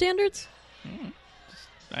European standards?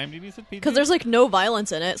 IMDb said PG. Because there's like no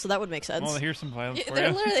violence in it, so that would make sense. Well, here's some violence Yeah, for they're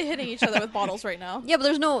you. literally hitting each other with bottles right now. Yeah, but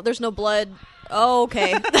there's no blood. Oh,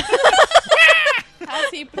 okay. As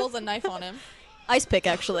he pulls a knife on him. Ice pick,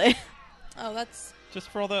 actually. Oh, that's Just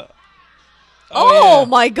for all the... Oh, yeah.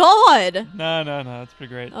 my god. No, that's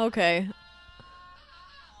pretty great. Okay.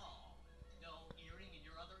 No earring in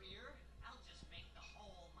your other ear? I'll just make the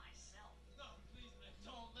hole myself. No, please, Liv,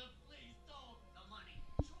 don't, Liv, please, don't. The money.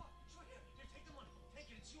 Sure, here, take the money. Take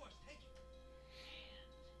it, it's yours, take it.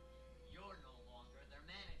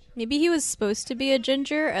 Maybe he was supposed to be a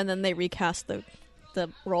ginger, and then they recast the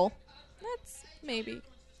role. That's maybe.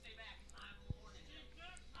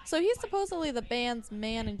 So he's supposedly the band's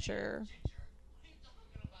manager.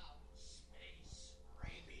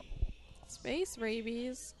 Space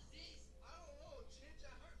rabies.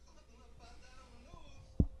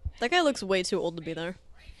 That guy looks way too old to be there.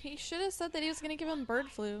 He should have said that he was going to give him bird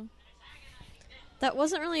flu. That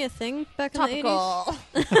wasn't really a thing back in the Topical.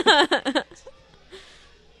 80s.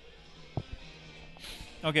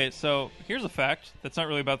 Okay, so here's a fact that's not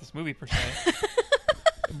really about this movie per se,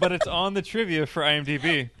 but it's on the trivia for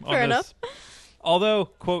IMDb. On Fair this. enough. Although,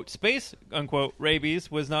 quote, space, unquote,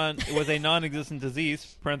 rabies was a non-existent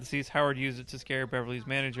disease, parentheses, Howard used it to scare Beverly's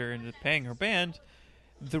manager into paying her band,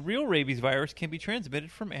 the real rabies virus can be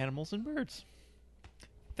transmitted from animals and birds.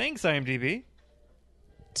 Thanks, IMDb.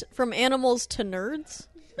 From animals to nerds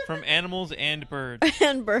From animals and birds.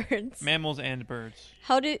 and birds. Mammals and birds.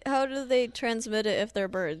 How do they transmit it if they're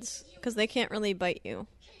birds? Because they can't really bite you.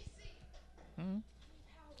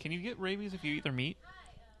 Can you get rabies if you eat their meat?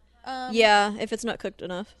 Yeah, if it's not cooked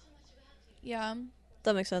enough. Yeah.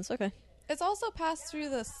 That makes sense. Okay. It's also passed through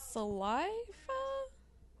the saliva?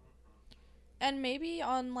 And maybe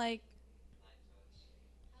on, like,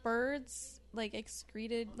 birds, like,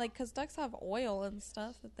 excreted, like, because ducks have oil and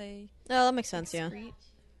stuff that they Oh, that makes sense. Yeah. excrete,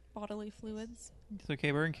 bodily fluids. It's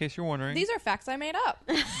okay, Bird, in case you're wondering. These are facts I made up.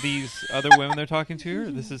 These other women they're talking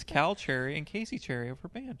to, this is Cal Cherry and Casey Cherry of her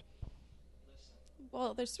band.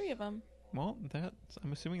 Well, there's 3 of them. Well,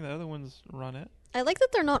 I'm assuming the other ones run it. I like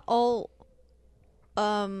that they're not all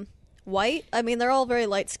white. I mean, they're all very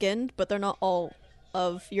light skinned, but they're not all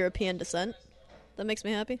of European descent. That makes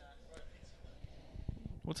me happy.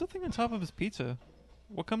 What's the thing on top of his pizza?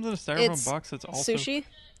 What comes in a styrofoam It's box that's also Sushi?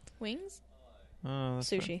 Wings? Oh, that's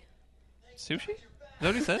Sushi. right. Sushi? Is that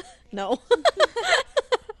what he said? No.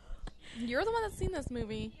 You're the one that's seen this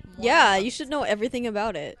movie. Yeah, you should know everything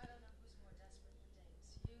about it.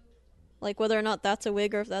 Like whether or not that's a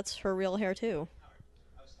wig or if that's her real hair too.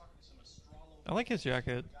 I like his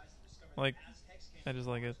jacket. Like, I just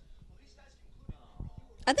like it.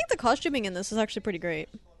 I think the costuming in this is actually pretty great.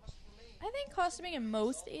 I think costuming in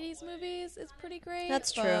most 80s movies is pretty great.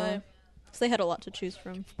 That's but true. So they had a lot to choose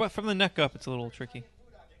from. But from the neck up, it's a little tricky.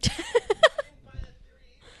 So I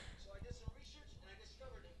did some research and I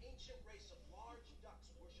discovered an ancient race of large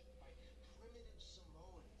ducks worshipped by primitive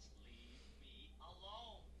Samoans. Leave me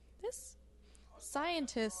alone. This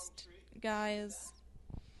scientist guy is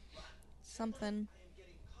something.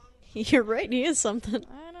 You're right, he is something.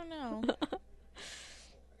 I don't know.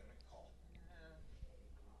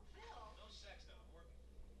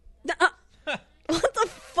 What the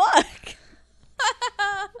fuck?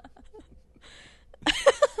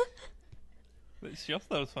 She also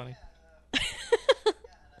thought it was funny.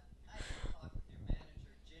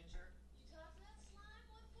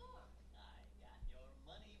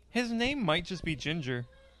 His name might just be Ginger.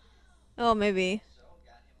 Oh, maybe.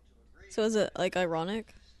 So is it like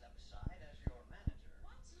ironic?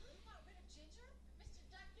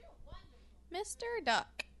 Mr.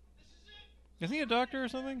 Duck. Isn't he a doctor or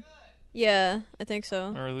something? Yeah, I think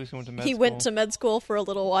so. Or at least he went to med He school. went to med school for a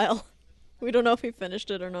little while. We don't know if he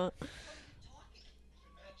finished it or not.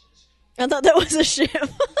 I thought that was a ship.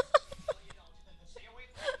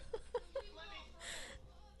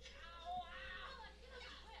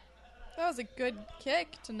 That was a good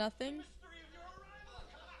kick to nothing.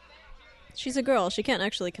 She's a girl. She can't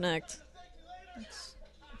actually connect. It's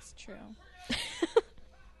true.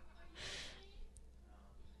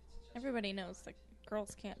 Everybody knows that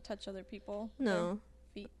girls can't touch other people. with their No.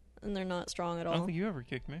 feet. And they're not strong at I don't all. think you ever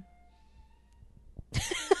kicked me.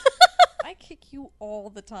 I kick you all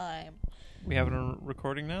the time. We have it on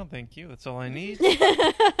recording now. Thank you. That's all I need.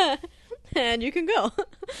 And you can go.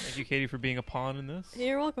 Thank you, Katie, for being a pawn in this.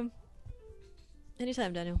 You're welcome.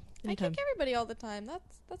 Anytime, Daniel. I Anytime. kick everybody all the time.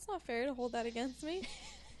 That's not fair to hold that against me.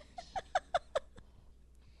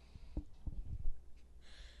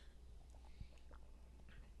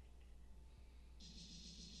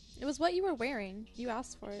 It was what you were wearing. You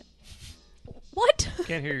asked for it. What?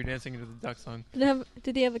 Can't hear you dancing into the duck song.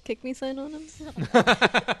 Did he have a kick me sign on him?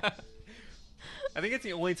 I think it's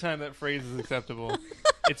the only time that phrase is acceptable.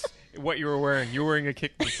 It's what you were wearing. You were wearing a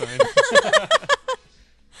kick me sign.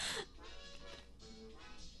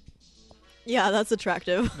 Yeah, that's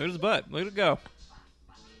attractive. Look at his butt. Look at it go.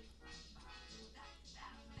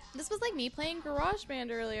 This was like me playing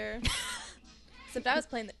GarageBand earlier. Except I was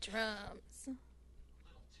playing the drums.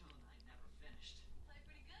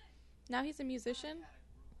 Now he's a musician.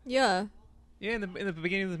 Yeah. Yeah, in the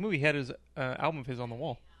beginning of this movie, he had his album of his on the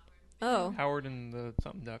wall. Oh, Howard and the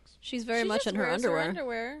something ducks. she's very She much just in her wears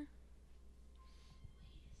underwear.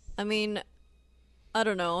 I mean, I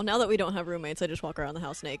don't know. Now that we don't have roommates, I just walk around the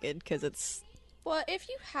house naked because it's Well, if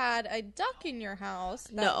you had a duck in your house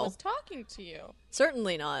that No. was talking to you,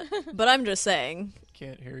 certainly not. But I'm just saying.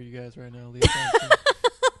 Can't hear you guys right now. Leah Thompson.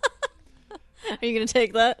 Are you gonna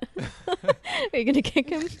take that? Are you gonna kick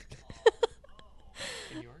him?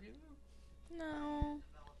 Can you argue that? no.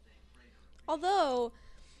 Although,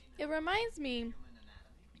 it reminds me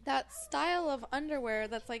that style of underwear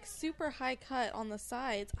that's like super high cut on the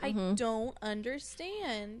sides. I don't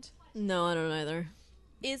understand. No, I don't either.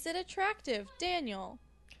 Is it attractive, Daniel?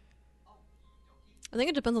 I think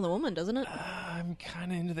it depends on the woman, doesn't it? I'm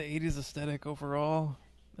kind of into the 80s aesthetic overall,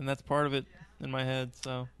 and that's part of it in my head.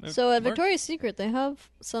 So So at Mark- Victoria's Secret, they have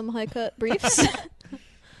some high cut briefs.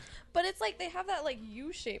 But it's like they have that like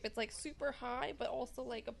U shape. It's like super high, but also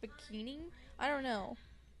like a bikini. I don't know.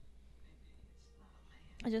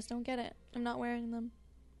 I just don't get it. I'm not wearing them.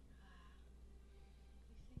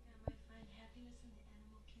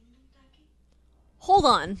 Hold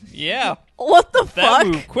on. Yeah, What the that fuck?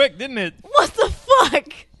 moved quick, didn't it? What the fuck?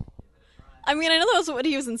 I mean, I know that was what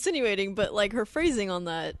he was insinuating, but like her phrasing on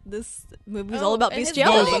that, this movie's all about and his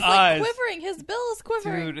bestiality. bill is Eyes. like quivering. His bill is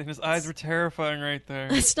quivering. Dude, and his eyes were terrifying right there.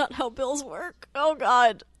 That's not how bills work. Oh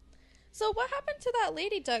god. So what happened to that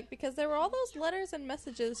lady duck? Because there were all those letters and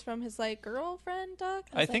messages from his like girlfriend duck.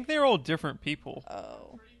 I think they were all different people.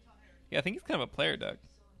 Oh, Yeah, I think he's kind of a player duck.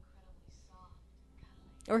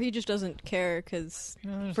 Or he just doesn't care because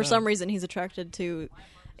No, for some reason he's attracted to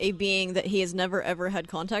a being that he has never ever had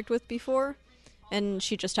contact with before, and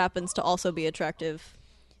she just happens to also be attractive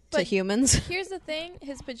to But- humans. here's the thing: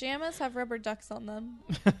 his pajamas have rubber ducks on them.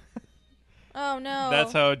 Oh no!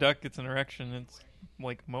 That's how a duck gets an erection. It's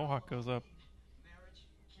like mohawk goes up. Marriage,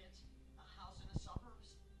 kids, a house in the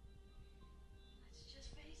suburbs. Let's just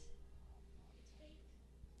face it. It's fate.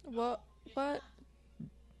 What? What? I've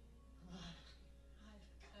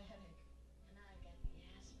got a headache. And I've got the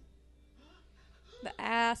asthma. The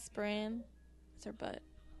aspirin. It's her butt.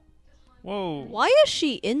 Whoa. Why is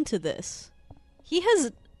she into this? He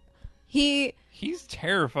He's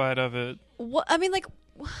terrified of it. what? I mean, like,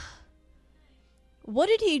 what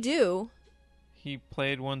did he do? He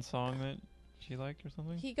played one song that she liked or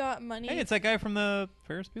something. He got money Hey, it's that guy from the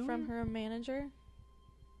Ferris Bueller. from her manager.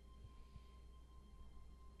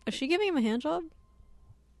 Is she giving him a hand job?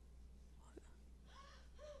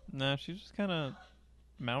 No, she's just kind of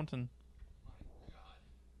mountain. This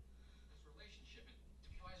relationship, it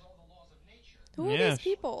defies all the laws of nature. Who are Yeah, these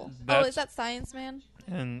people? Oh, that's- is that Science Man?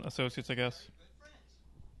 And associates, I guess. Good friends.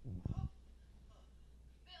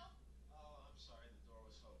 Oh, I'm sorry, the door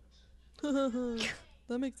was open.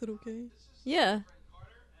 That makes it okay. Yeah. Frank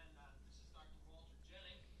Carter, and this is Dr. Walter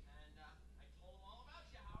Jennings, and I told him all about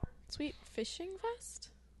you, Howard. Sweet fishing vest?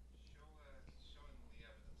 Show him the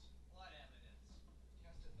evidence. What evidence?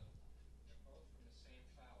 Tested them. They're both from the same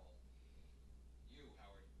fowl. You,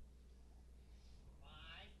 Howard.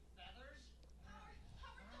 My feathers? Howard,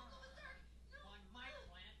 don't go berserk! On my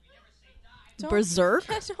planet, we never say die.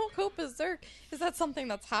 Berserk? Don't go berserk. Is that something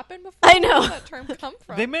that's happened before? I know. Where does that term come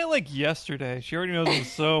from? They met like yesterday. She already knows him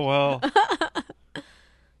so well.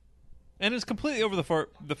 And it's completely over the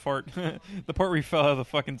fart, the part where he fell out of the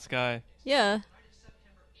fucking sky. Yeah.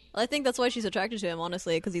 I think that's why she's attracted to him,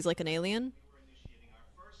 honestly, because he's like an alien. Initiating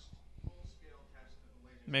our first full-scale test of the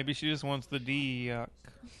laser. Maybe she just wants the duck.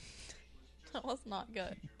 That was not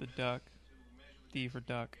good. The duck. D for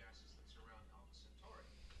duck.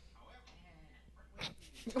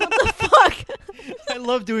 What the fuck? I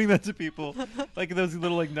love doing that to people. Like those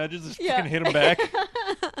little like nudges, just Yeah. fucking hit them back.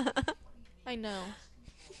 I know.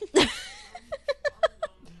 Redirecting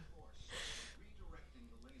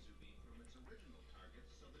the laser beam from its original target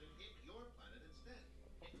so that it hit your planet instead.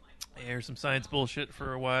 Here's some science bullshit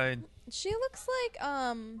for a wide. She looks like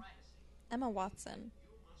Emma Watson.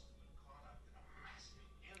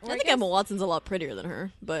 Or I think guess Emma Watson's a lot prettier than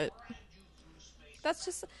her, but That's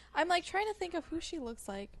just. I'm like trying to think of who she looks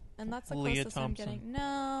like, and that's the Leah closest I'm Thompson. getting.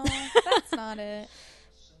 No, that's not it.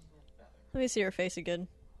 let me see her face again.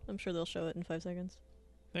 I'm sure they'll show it in 5 seconds.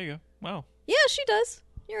 There you go. Wow. Yeah, she does.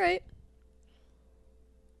 You're right.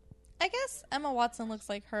 I guess Emma Watson looks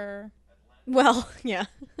like her. Well, yeah.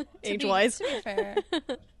 to Age-wise. be fair.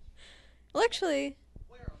 Well, actually,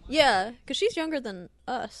 yeah, because she's younger than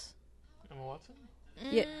us. Emma Watson?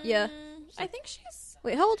 Yeah. I think she's.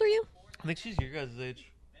 Wait, how old are you? I think she's your guys'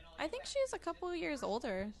 age. I think she's a couple years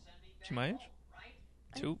older. She my age?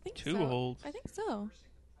 I Too think too so. old. I think so.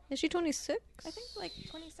 Is she 26? I think like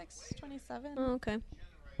 26, 27. Oh, okay.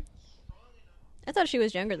 I thought she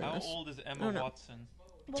was younger than How this. old is I Emma don't know. Watson?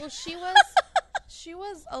 Well, she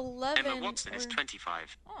was 11. Emma Watson is or-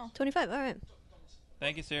 25. Oh, 25. All right.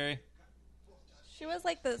 Thank you, Siri. she was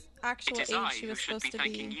like the actual It is age I she who was should supposed be to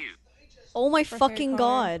thanking be. you. Oh my For fucking Harry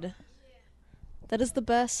Potter. god. That is the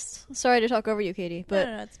best. Sorry to talk over you, Katie, but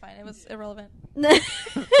No, it's fine. It was irrelevant.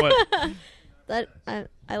 What? that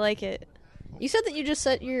I like it. You said that you just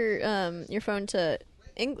set your phone to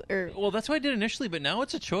English or Well, that's what I did initially, but now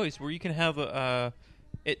it's a choice where you can have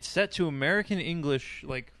it's set to American English,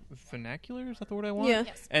 like vernacular. Is that the word I want? Yeah.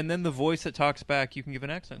 Yes. And then the voice that talks back, you can give an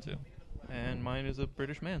accent to. And mine is a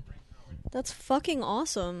British man. That's fucking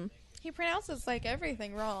awesome. He pronounces like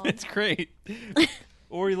everything wrong. It's great.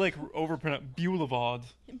 Or you like overpronounce Boulevard.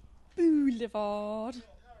 Boulevard.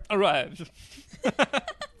 Arrived.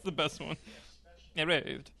 It's the best one.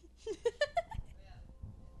 Arrived.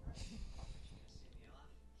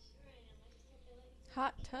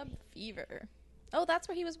 Hot tub fever. Oh, that's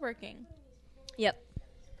where he was working. Yep.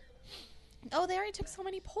 Oh, they already took so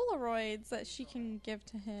many Polaroids that she can give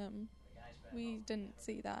to him. We didn't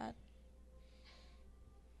see that.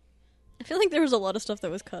 I feel like there was a lot of stuff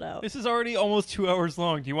that was cut out. This is already almost 2 hours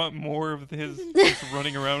long. Do you want more of his just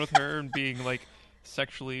running around with her and being like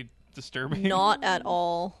sexually disturbing? Not at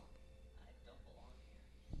all.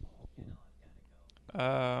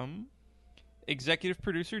 Executive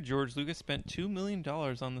producer George Lucas spent $2 million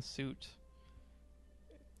on the suit.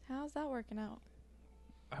 How's that working out?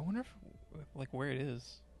 I wonder if, like, where it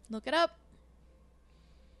is. Look it up.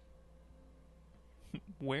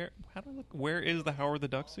 Where? How do I look? Where is the Howard the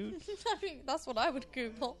Duck suit? I mean, that's what I would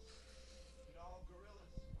Google.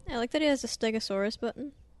 I like that he has a Stegosaurus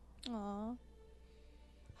button. Aw.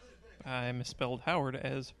 I misspelled Howard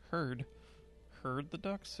as Herd. Herd the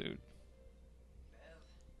Duck suit.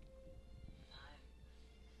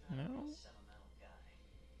 No. Sentimental guy.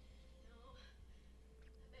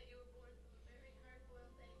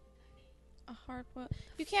 A hard-boiled...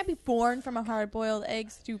 You can't be born from a hard-boiled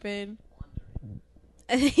egg, stupid.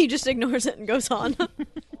 He just ignores it and goes on.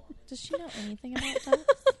 Does she know anything about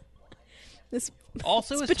ducks? This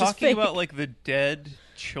Also, This is bitch is talking fake. about like the dead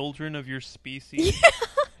children of your species,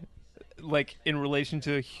 like in relation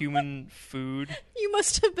to human food. You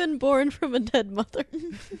must have been born from a dead mother.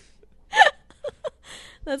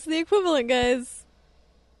 That's the equivalent, guys.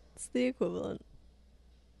 It's the equivalent.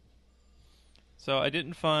 So I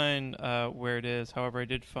didn't find where it is. However, I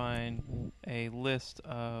did find a list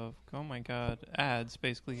of, oh my god, ads,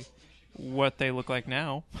 basically what they look like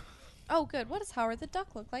now. Oh, good. What does Howard the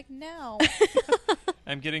Duck look like now?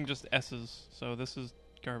 I'm getting just S's, so this is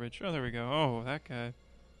garbage. Oh, there we go. Oh, that guy.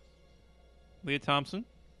 Leah Thompson.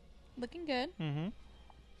 Looking good. Mm-hmm.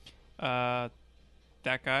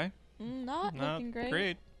 That guy. Not looking great.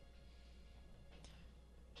 Great.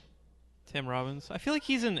 Tim Robbins. I feel like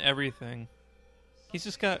he's in everything. He's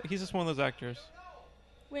just one of those actors.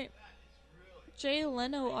 Wait. Jay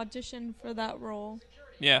Leno auditioned for that role.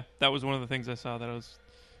 Yeah, that was one of the things I saw that I was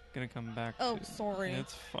gonna come back Oh, to. sorry.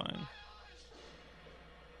 It's fine.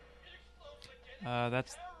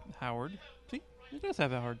 That's Howard. See? It does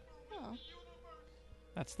have Howard. Oh.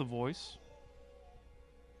 That's the voice.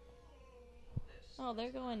 Oh,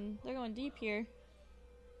 they're going deep here.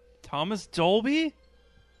 Thomas Dolby?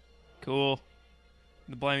 Cool.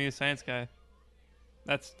 The Blind Media Science guy.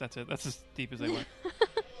 That's it. That's as deep as they went.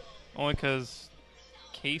 Only because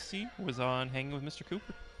Casey was on Hanging with Mr.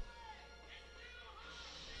 Cooper.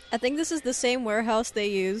 I think this is the same warehouse they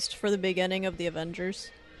used for the beginning of the Avengers.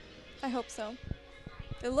 I hope so.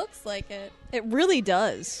 It looks like it. It really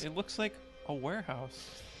does. It looks like a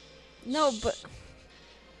warehouse. No, but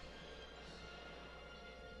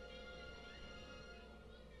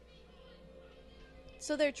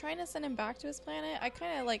So they're trying to send him back to his planet. I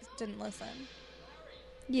kind of didn't listen.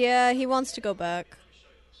 yeah, he wants to go back.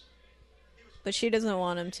 But she doesn't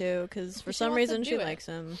want him to, because for She some wants to reason she do it. likes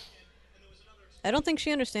him. I don't think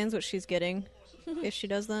she understands what she's getting if she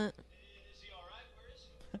does that.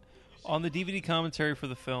 On the DVD commentary for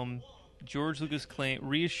the film, George Lucas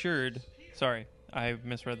reassured... Sorry, I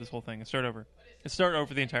misread this whole thing. Let's start over. Let's start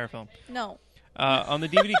over the entire film. No. On the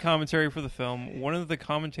DVD commentary for the film, one of the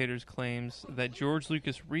commentators claims that George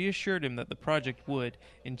Lucas reassured him that the project would,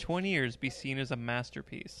 in 20 years, be seen as a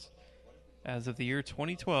masterpiece. As of the year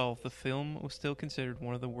 2012, the film was still considered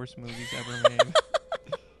one of the worst movies ever made.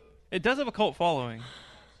 It does have a cult following,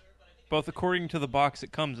 both according to the box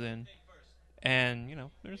it comes in, and,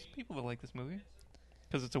 there's people that like this movie,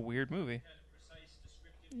 because it's a weird movie.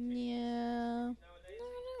 Yeah. I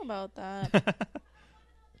don't know about that.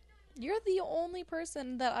 You're the only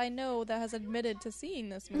person that I know that has admitted to seeing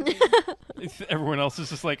this movie. Everyone else is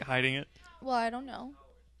just like hiding it. Well, I don't know.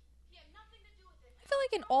 I feel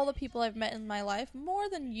like in all the people I've met in my life, more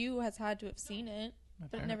than you has had to have seen it, My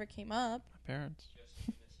but it parent- never came up. My parents.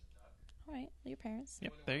 All right, your parents.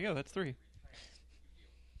 Yep, there you go. That's 3.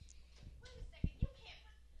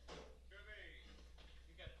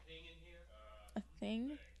 A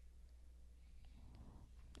thing?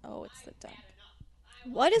 Oh, it's the duck.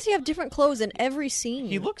 Why does he have different clothes in every scene?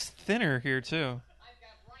 He looks thinner here too.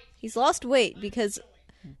 He's lost weight because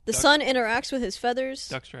the Duck- sun interacts with his feathers.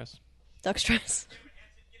 Duck stress. Duck stress.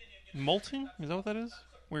 Molting? Is that what that is?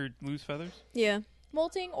 Where you lose feathers? Yeah.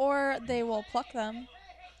 Molting, or they will pluck them.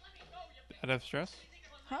 Out of stress?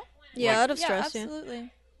 Huh? Yeah, Like- out of stress, yeah.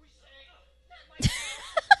 absolutely.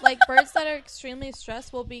 Like birds that are extremely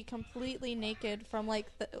stressed will be completely naked from like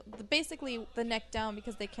the basically the neck down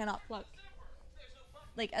because they cannot pluck.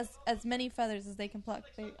 Like as many feathers as they can pluck.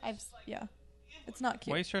 Yeah, it's not cute.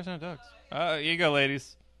 Why are you stressing out ducks? Here you go,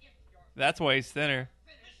 ladies. That's why he's thinner.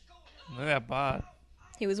 Look at that bod.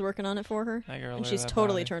 He was working on it for her, That girl, and look at she's that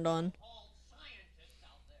totally body. turned on.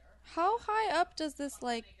 How high up does this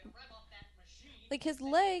like his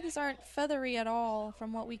legs aren't feathery at all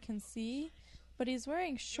from what we can see, but he's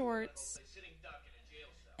wearing shorts.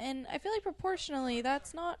 And I feel like proportionally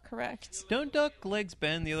that's not correct. Don't duck legs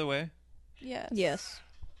bend the other way? Yes. Yes.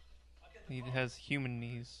 He has human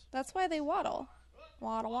knees. That's why they waddle.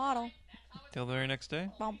 Waddle waddle. Till the very next day?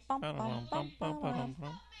 Bum, bum, bum, bum, bum,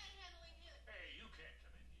 bum.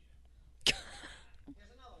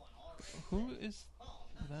 Who is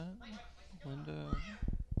that? Linda.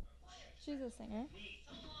 She's a singer.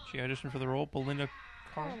 She auditioned for the role. Belinda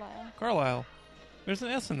Carlisle. Carlisle. There's an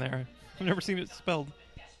S in there. I've never seen it spelled.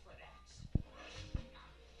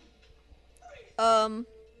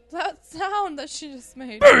 That sound that she just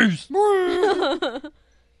made.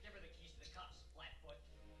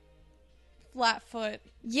 Flatfoot.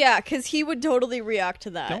 Yeah, because he would totally react to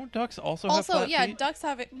that. Don't ducks also have Also, flat yeah, feet? ducks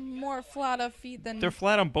have it more flat of feet than. They're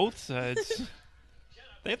flat on both sides.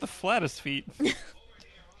 They have the flattest feet.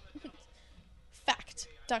 Fact.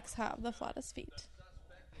 Ducks have the flattest feet.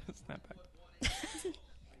 Snap back.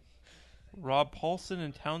 Rob Paulson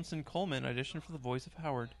and Townsend Coleman auditioned for the voice of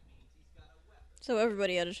Howard. So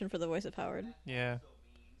everybody auditioned for the voice of Howard. Yeah.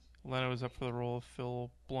 Lena was up for the role of Phil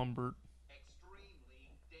Blumbert.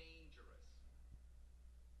 Extremely dangerous.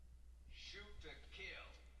 Shoot to kill.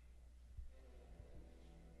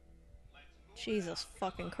 Jesus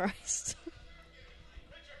fucking Christ.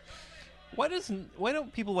 Why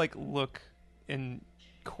don't people like look in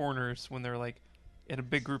corners when they're like in a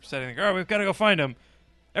big group setting? Like, all right, we've got to go find him.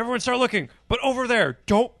 Everyone start looking, but over there,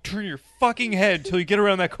 don't turn your fucking head till you get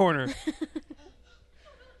around that corner.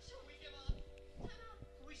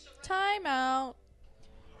 Time out.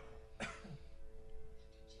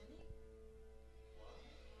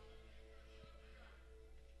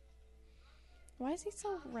 Why is he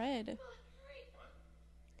so red?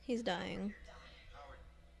 He's dying.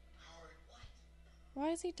 Why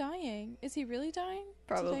is he dying? Is he really dying?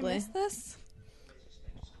 Did I Probably. miss this?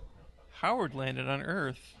 Howard landed on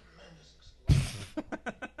Earth.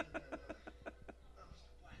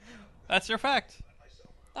 That's your fact.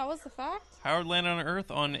 That was the fact? Howard landed on Earth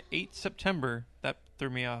on 8 September. That threw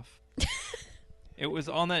me off. It was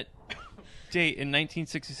on that date in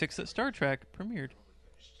 1966 that Star Trek premiered.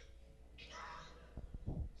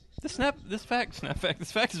 This fact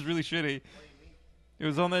is really shitty. It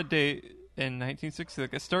was on that date in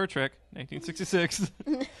 1966 at Star Trek 1966.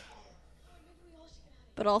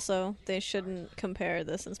 But also, they shouldn't compare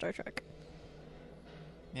this in Star Trek.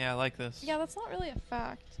 Yeah, I like this. Yeah, that's not really a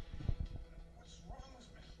fact. What's wrong with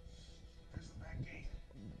me? There's the back gate.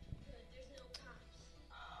 There's no cops.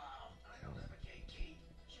 I don't have a gate key.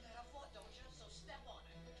 You got a foot, don't you? So step on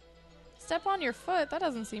it. Step on your foot? That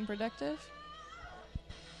doesn't seem productive.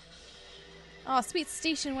 Oh, sweet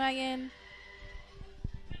station wagon.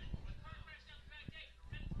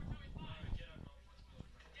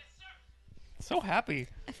 So happy.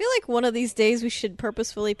 I feel like one of these days we should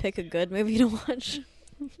purposefully pick a good movie to watch.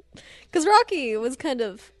 Because Rocky was kind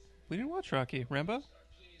of... We didn't watch Rocky. Rambo?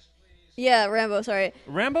 Yeah, Rambo, sorry.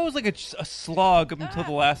 Rambo was like a slog up until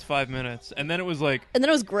the last 5 minutes. And then it was like, And then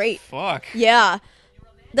it was great. fuck. Yeah,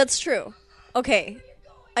 that's true. Okay,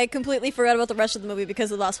 I completely forgot about the rest of the movie because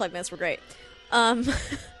the last 5 minutes were great.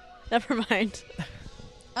 Never mind.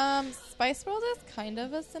 Spice World is kind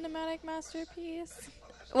of a cinematic masterpiece.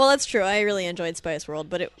 Well, that's true. I really enjoyed Spice World,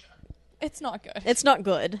 but It's not good. it's not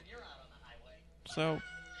good. So,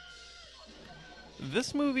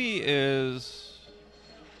 this movie is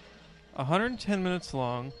 110 minutes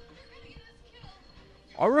long.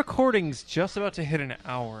 Our recording's just about to hit an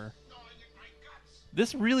hour.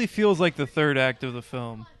 This really feels like the third act of the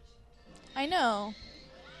film. I know.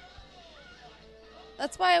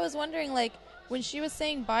 That's why I was wondering, like, when she was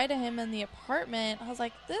saying bye to him in the apartment, I was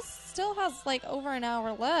like, this still has, like, over an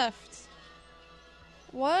hour left.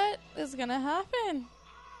 What is gonna happen?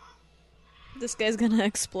 This guy's gonna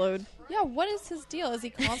explode. Yeah, what is his deal? Is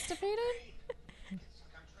he constipated?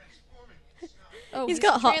 Oh, He's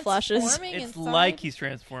got hot flashes. transforming It's inside? like he's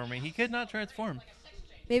transforming. He could not transform.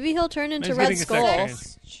 Maybe he'll turn into He's Red getting a Skull.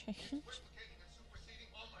 sex change. Change.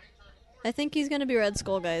 I think he's gonna be Red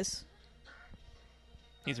Skull, guys.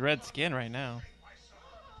 He's red skin right now.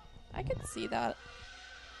 I could see that.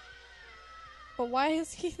 But why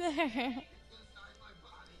is he there?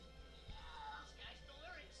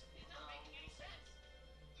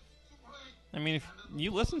 I mean, if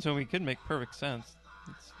you listen to him, he could make perfect sense.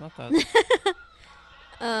 It's not that.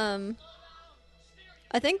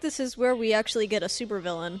 I think this is where we actually get a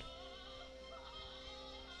supervillain.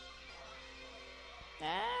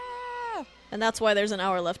 Ah! And that's why there's an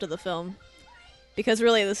hour left of the film. Because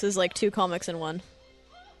really, this is like 2 comics in one.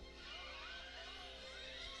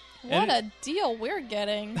 What a deal we're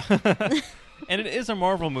getting. And it is a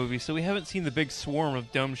Marvel movie, so we haven't seen the big swarm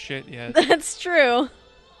of dumb shit yet. That's true.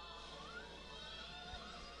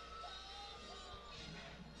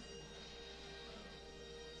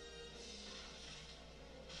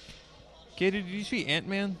 Katie, did you see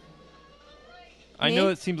Ant-Man? I Me? know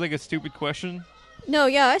it seems like a stupid question. No,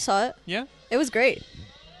 yeah, I saw it. Yeah? It was great.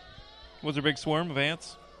 Was there a big swarm of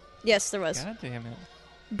ants? Yes, there was. God damn it.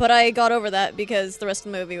 But I got over that because the rest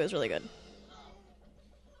of the movie was really good.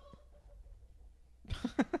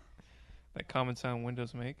 That common sound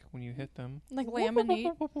windows make when you hit them. Like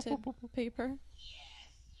laminate paper. You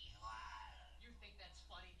think that's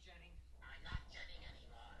funny, Jenny? I'm not Jenny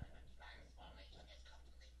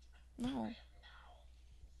anymore. No.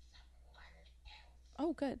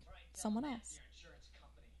 Oh, good. Someone else. Your insurance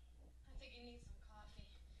company. I think you need some coffee.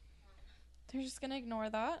 They're just gonna ignore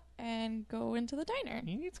that and go into the diner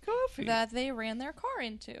He needs coffee. that they ran their car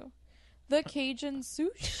into. The Cajun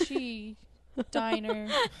Sushi Diner.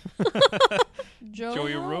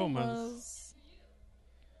 Joey Aromas. Aromas.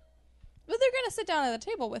 But they're gonna sit down at the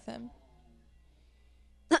table with him.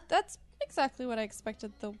 That's exactly what I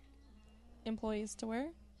expected the employees to wear.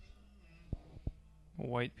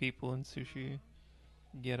 White people in sushi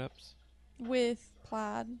get-ups. With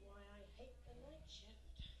plaid.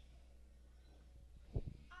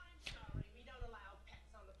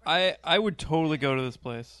 I would totally go to this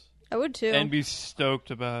place I would too. and be stoked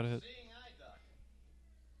about it.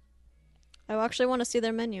 I actually want to see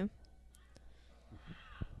their menu.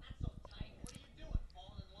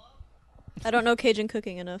 I don't know Cajun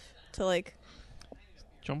cooking enough to like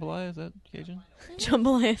Jambalaya, is that Cajun?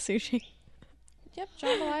 jambalaya sushi. Yep,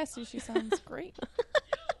 jambalaya sushi sounds great.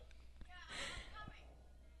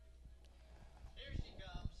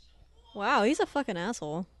 Wow, he's a fucking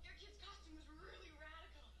asshole. Your kid's costume is really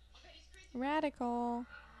radical. I bet he's crazy. Radical.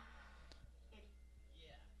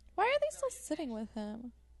 Why are they still sitting with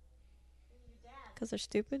him? Because they're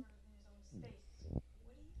stupid. What do you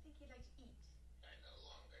think he'd like to eat?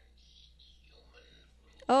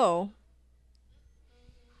 Oh.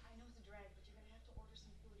 I know it's a drag, but you're gonna have to order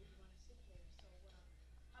some food if you want to sit here. So,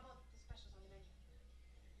 how about the specials on the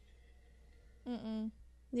menu? Mm-mm.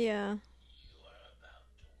 Yeah.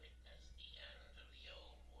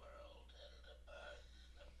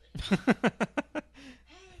 Hey, is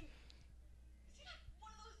he like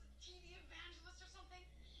one of those TV evangelists or something?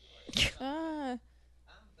 Ah.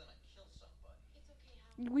 I'm gonna kill somebody. It's okay,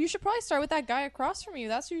 Hal. You should probably start with that guy across from you.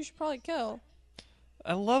 That's who you should probably kill.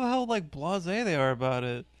 I love how like blasé they are about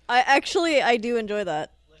it. I do enjoy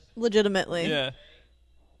that. Legitimately. Yeah. If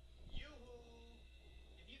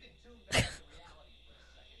you can tune back to reality for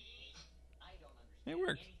a second, I don't understand It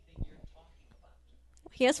worked. anything you're talking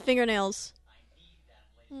about. He has fingernails. I need that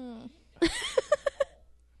laser.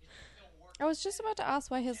 I was just about to ask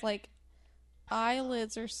why his like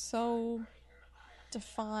eyelids are so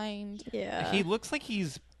defined. Yeah. He looks like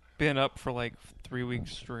he's been up for like 3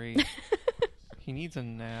 weeks straight. He needs a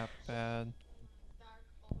nap bad. Dark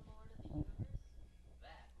Overlord of the universe.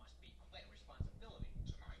 That must be quite a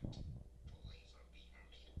responsibility.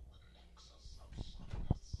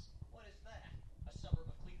 What is that? A suburb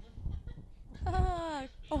of Cleveland?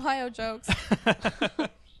 Ohio jokes.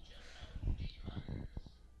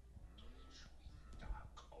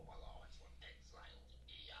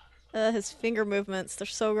 His finger movements, they're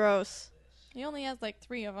so gross. He only has like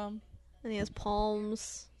 3 of them. And he has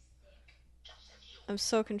palms. I'm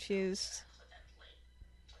so confused.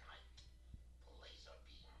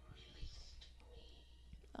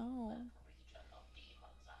 Oh.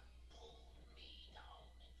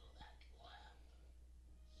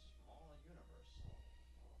 Small universe.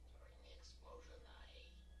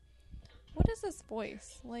 What is this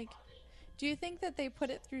voice? Like, do you think that they put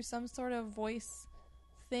it through some sort of voice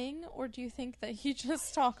thing, or do you think that he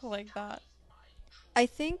just talked like that? I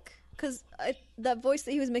think because that voice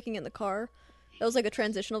that he was making in the car, that was like a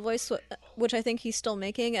transitional voice, which I think he's still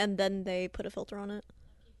making, and then they put a filter on it.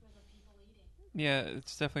 Yeah,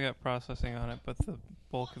 it's definitely got processing on it, but the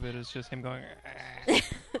bulk of it is just him going.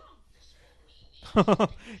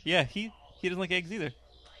 Yeah, he doesn't like eggs either.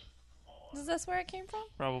 Is this where it came from?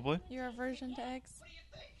 Probably. Your aversion to eggs? What do you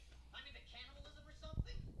think? I'm into cannibalism or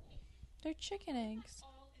something? They're chicken eggs.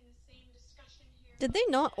 Did they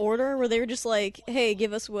not order? Where they were just like, "Hey,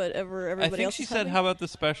 give us whatever I everybody think else she is said, having?" "How about the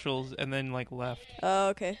specials?" and then like left. Oh,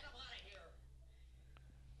 okay.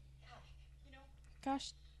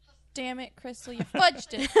 Gosh damn it, Crystal, you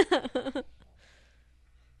fudged it. Can't believe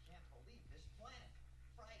this planet.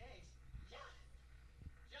 Fried eggs. Yuck.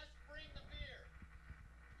 Just bring the beer.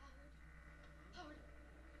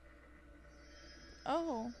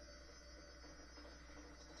 Oh.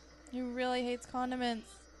 He really hates condiments.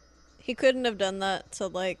 He couldn't have done that to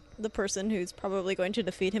like the person who's probably going to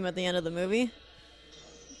defeat him at the end of the movie. How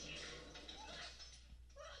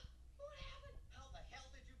the hell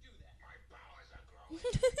did you do that? My powers are growing.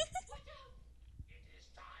 It is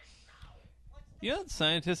time now. You know that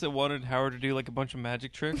scientist that wanted Howard to do like a bunch of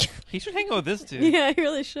magic tricks? He should hang out with this dude. Yeah, he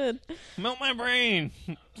really should. Melt my brain.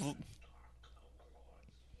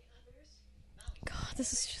 God,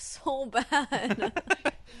 this is just so bad.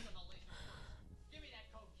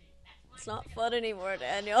 It's not fun anymore,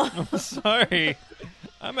 Daniel. Sorry.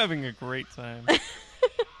 I'm having a great time.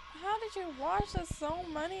 How did you watch this so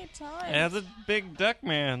many times? As a big duck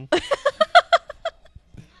man.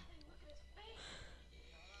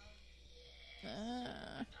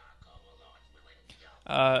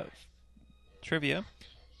 Trivia.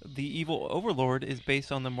 The evil overlord is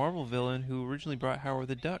based on the Marvel villain who originally brought Howard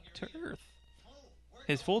the Duck to Earth.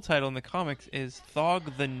 His full title in the comics is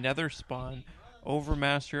Thog the Netherspawn,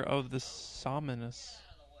 Overmaster of the Somnus.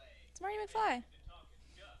 It's Marty McFly.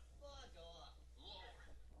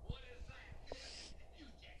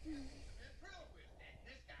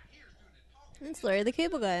 It's Larry the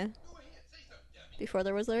Cable Guy. Before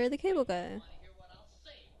there was Larry the Cable Guy.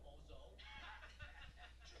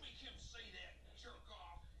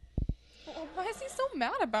 Well, why is he so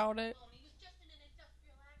mad about it?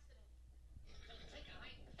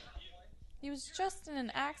 He was just in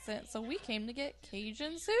an accident, so we came to get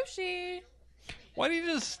Cajun sushi. Why do you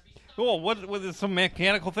just... Oh, what is some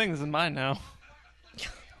mechanical things in mine now?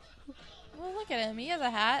 Well, look at him. He has a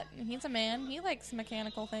hat, and he's a man. He likes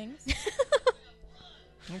mechanical things.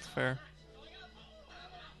 That's fair.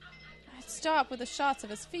 Stop with the shots of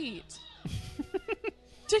his feet.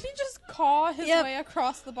 Did he just caw his Yep. way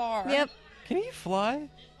across the bar? Yep. Can he fly?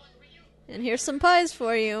 And here's some pies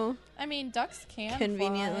for you. I mean, ducks can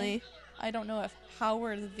Conveniently. fly. I don't know if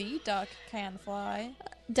Howard the Duck can fly.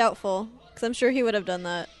 Doubtful. Because I'm sure he would have done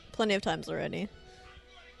that plenty of times already.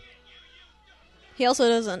 He also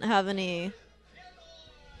doesn't have any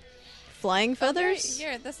flying feathers.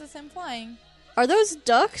 Here, this is him flying. Are those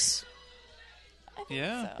ducks? I think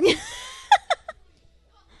Yeah. so.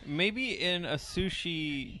 Maybe in a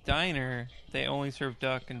sushi diner, they only serve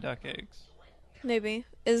duck and duck eggs. Maybe.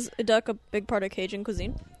 Is a duck a big part of Cajun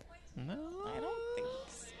cuisine? No. I don't think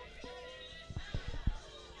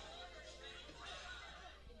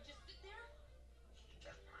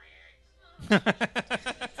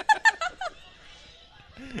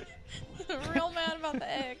so. Real mad about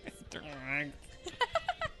the eggs.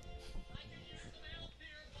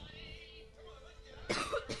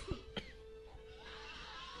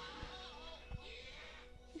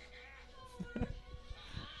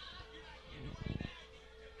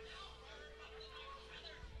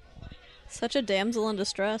 Such a damsel in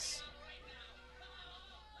distress.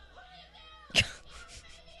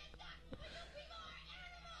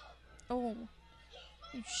 Oh,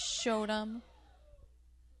 you showed him.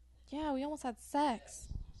 Yeah, we almost had sex.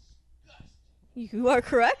 You are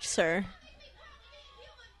correct, sir.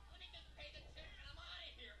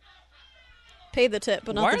 Pay the tip,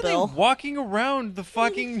 but not Why the are bill. they walking around the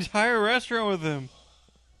fucking entire restaurant with him?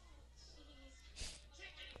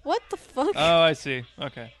 What the fuck? Oh, I see.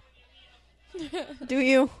 Okay. Do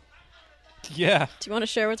you? Yeah. Do you want to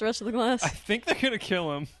share with the rest of the class? I think they're gonna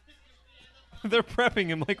kill him. They're prepping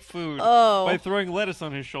him like food Oh. by throwing lettuce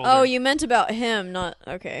on his shoulder. Oh, you meant about him, not...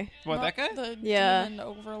 Okay. What, that guy? The Yeah. demon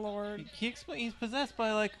overlord. He's possessed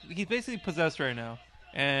by, like... He's basically possessed right now.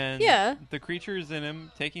 And Yeah. the creature is in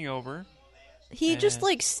him taking over. He just And-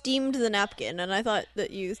 like steamed the napkin, and I thought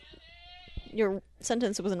that your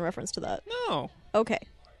sentence was in reference to that. No. Okay.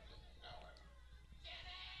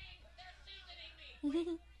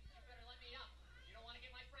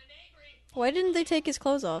 Why didn't they take his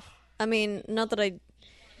clothes off? I mean, not that I.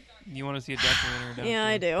 You want to see a documentary? Don't Yeah,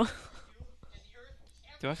 you? I do.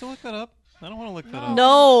 Do I have to look that up? I don't want to look that up.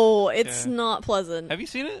 No, it's Yeah. not pleasant. Have you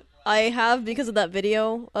seen it? I have because of that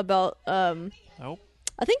video about. Nope.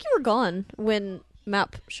 I think you were gone when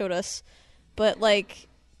Map showed us, but like,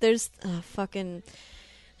 there's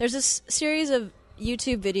this series of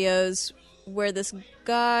YouTube videos where this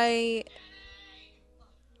guy,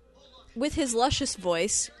 with his luscious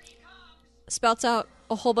voice, spouts out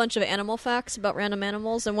a whole bunch of animal facts about random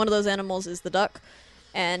animals, and one of those animals is the duck,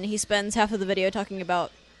 and he spends half of the video talking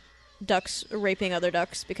about ducks raping other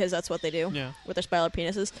ducks because that's what they do Yeah. with their spiral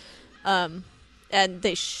penises, and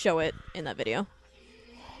they show it in that video.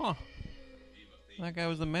 Huh. That guy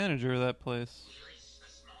was the manager of that place.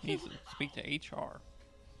 He needs to speak to HR.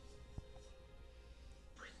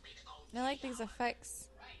 I like these effects.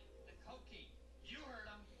 You heard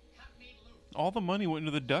him. Cut me loose. All the money went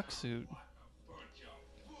into the duck suit.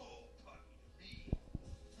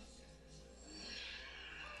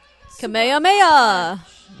 Kamehameha!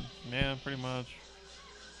 Yeah, pretty much.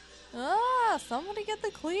 Ah, somebody get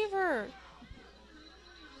the cleaver.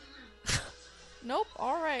 Nope.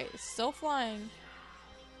 All right, still flying.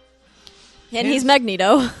 And His- he's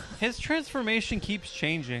Magneto. His transformation keeps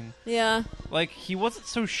changing. Yeah. Like, he wasn't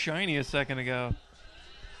so shiny a second ago.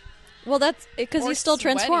 Well, that's because Or he's still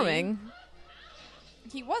sweaty. transforming.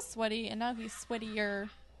 He was sweaty, and now he's sweatier.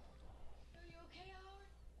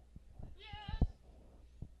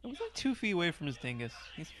 It was like 2 feet away from his dingus.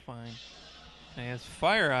 He's fine. And he has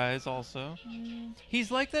fire eyes also. He's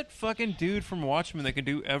like that fucking dude from Watchmen that can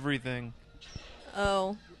do everything.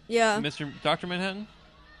 Oh, yeah. Mr. Dr. Manhattan?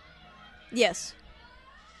 Yes.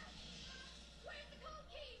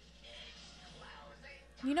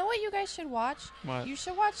 You know what you guys should watch? What? You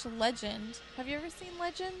should watch Legend. Have you ever seen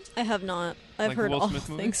Legend? I have not. I've Like heard Will all Smith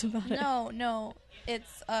movie? things about it. No.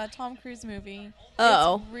 It's a Tom Cruise movie.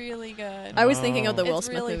 Oh. It's really good. I was thinking of the Oh. Will It's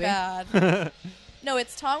Smith really movie. bad. No,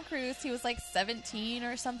 it's Tom Cruise. He was like 17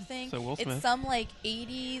 or something. So Will Smith. It's some like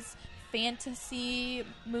 80s fantasy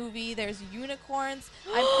movie. There's unicorns.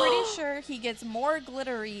 I'm pretty sure he gets more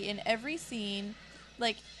glittery in every scene.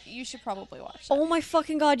 Like, you should probably watch that. Oh my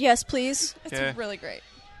fucking god, yes, please. It's Okay. really great.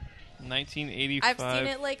 1985. I've seen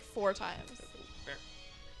it like 4 times.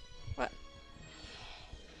 What?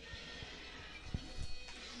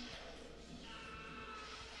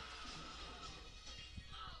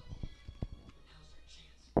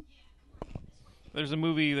 There's a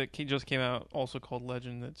movie that just came out also called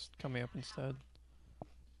Legend that's coming up instead.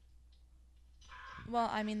 Well,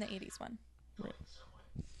 I mean the 80s one.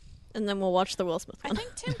 And then we'll watch the Will Smith I one.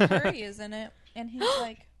 think Tim Curry is in it, and he's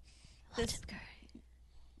like this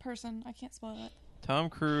person. I can't spoil it. Tom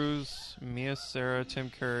Cruise, Mia Sara, Tim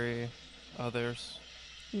Curry, others.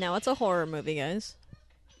 No, it's a horror movie, guys.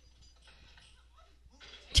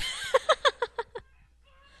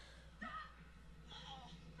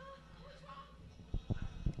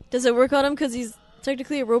 Does it work on him because he's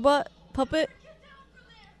technically a robot puppet?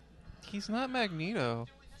 He's not Magneto.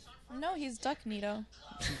 No, he's Duck Nito.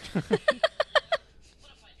 Ouch! Can't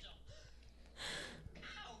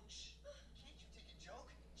you take a joke?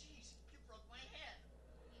 Jeez, you broke my head.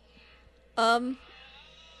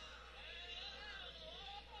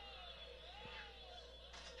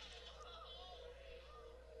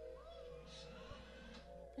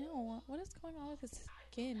 Ew, what is going on with his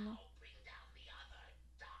skin?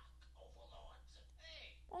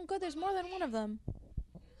 Oh, good, there's more than one of them.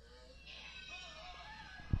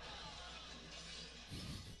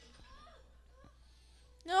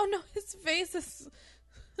 No, his face is.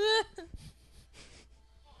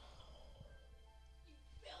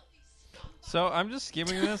 So I'm just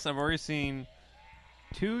skimming this. I've already seen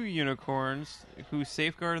 2 unicorns who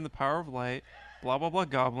safeguard in the power of light. Blah blah blah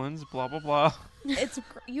goblins. Blah blah blah.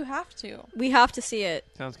 You have to. We have to see it.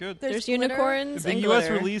 Sounds good. There's glitter. unicorns The and U.S.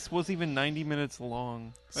 glitter. release was even 90 minutes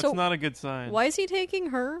long. That's So, not a good sign. Why is he taking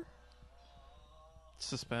her?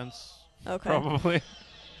 Suspense. Okay. Probably.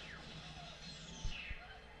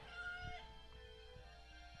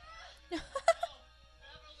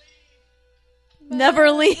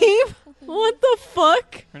 Never leave? What the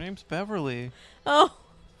fuck? Her name's Beverly. Oh.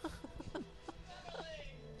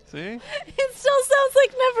 See? It still sounds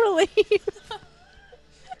like never leave.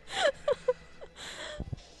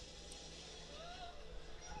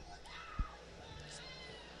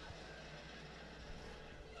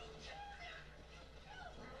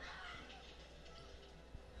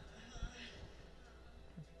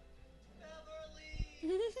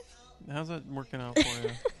 How's that working out for you?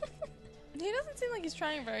 He doesn't seem like he's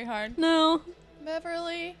trying very hard. No.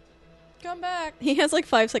 Beverly, come back. He has like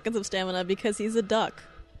 5 seconds of stamina because he's a duck.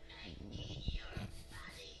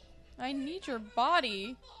 I need your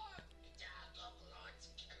body.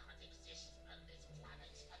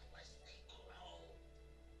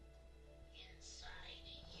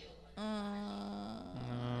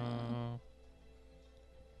 No.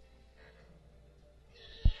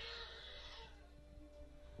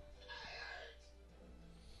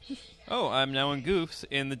 Oh, I'm now in Goofs.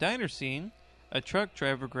 In the diner scene, a truck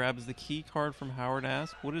driver grabs the key card from Howard and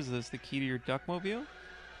asks, "What is this, the key to your Duckmobile?"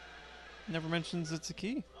 Never mentions it's a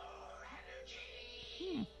key.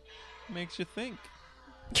 Makes you think.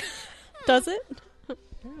 Does it?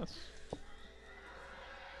 Yes.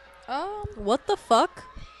 What the fuck?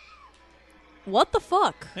 What the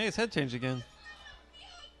fuck? Hey, his head changed again.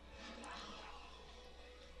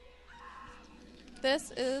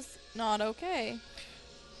 This is not okay.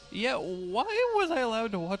 Yeah, why was I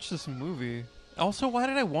allowed to watch this movie? Also, why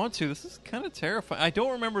did I want to? This is kind of terrifying. I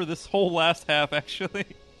don't remember this whole last half, actually,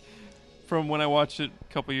 from when I watched it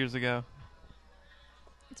a couple years ago.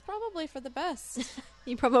 It's probably for the best.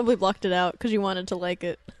 You probably blocked it out because you wanted to like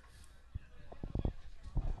it.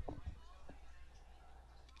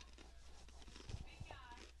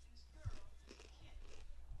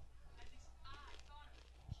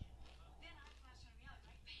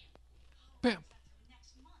 Bam!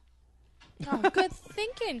 Oh, good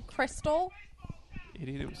thinking, Crystal.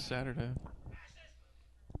 Idiot, it was Saturday.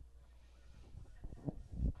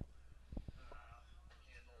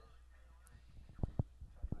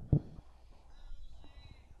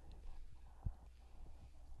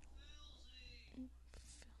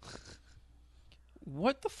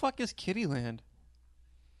 What the fuck is Kittyland?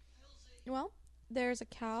 Well, there's a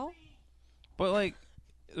cow. But, like,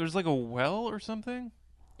 there's like a well or something?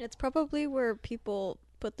 It's probably where people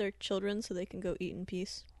put their children so they can go eat in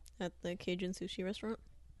peace at the Cajun sushi restaurant.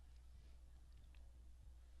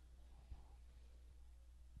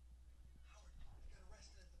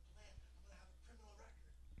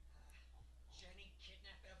 Jenny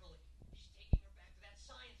kidnapped Beverly. He's taking her back to that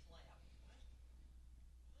science lab.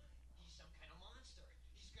 He's some kind of monster.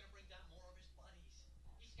 He's gonna bring down more of his buddies.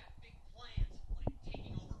 He's got big plans, like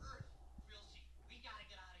taking over Earth. Filsey, we gotta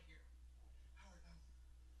get out of here. Howard,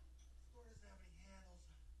 store doesn't have any handles.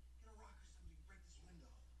 Get a rock or something to break this window.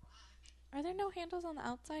 Are there no handles on the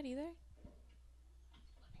outside either?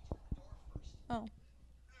 Oh.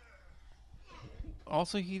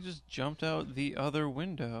 Also, he just jumped out the other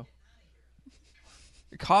window.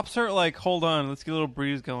 The cops are like, hold on, let's get a little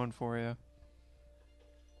breeze going for you.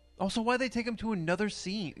 Also, why'd they take him to another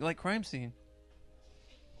scene, like crime scene?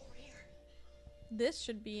 This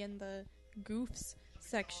should be in the goofs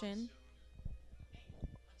section.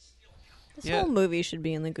 This Yeah. whole movie should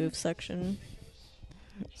be in the goof section.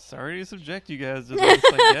 Sorry to subject you guys to this,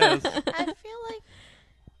 I guess. I feel like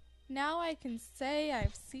now I can say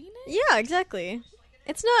I've seen it. Yeah, exactly.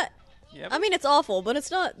 It's not... Yep. I mean, it's awful, but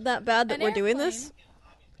it's not that bad that An we're doing airplane. this.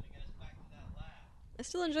 I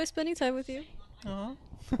still enjoy spending time with you. Aw.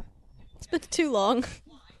 It's been too long.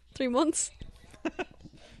 3 months.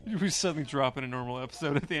 We suddenly drop in a normal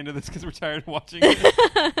episode at the end of this because we're tired of watching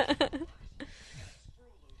it.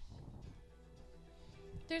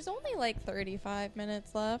 There's only like 35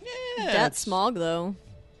 minutes left. Yeah, That smog, though.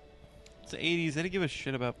 It's the 80s. They didn't give a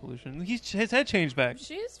shit about pollution. His head changed back.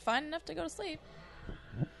 She's fine enough to go to sleep.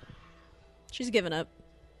 She's given up.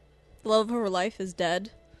 The love of her life is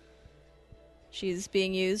dead. She's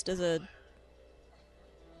being used as a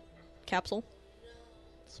capsule.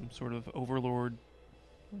 Some sort of overlord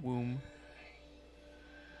womb.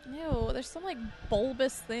 Ew, there's some like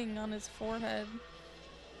bulbous thing on his forehead.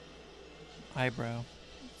 Eyebrow.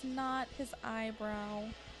 It's not his eyebrow.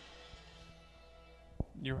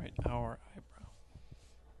 You're right. Our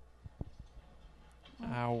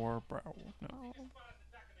eyebrow. Our brow. No.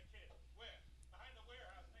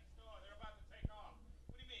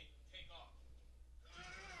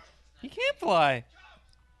 He can't fly.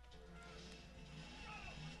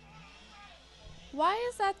 Why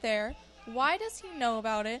is that there? Why does he know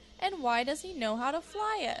about it? And why does he know how to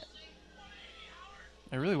fly it?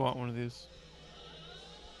 I really want one of these.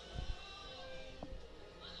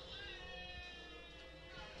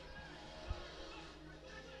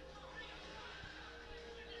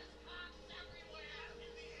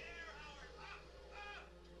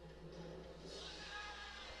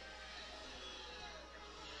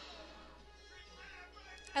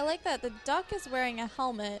 I like that the duck is wearing a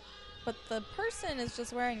helmet, but the person is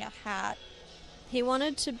just wearing a hat. He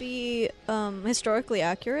wanted to be historically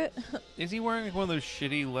accurate. Is he wearing like one of those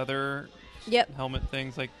shitty leather Yep. helmet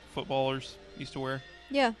things like footballers used to wear?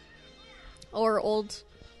 Yeah. Or old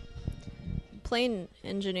plane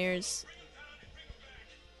engineers.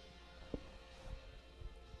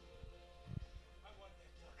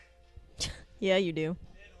 Yeah, you do.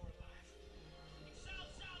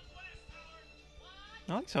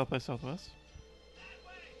 I like South by Southwest.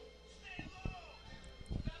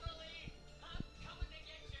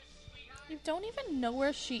 You don't even know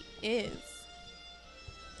where she is.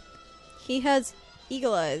 He has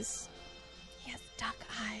eagle eyes. He has duck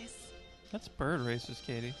eyes. That's bird racist,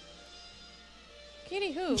 Katie.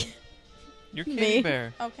 Katie who? You're Me. Katie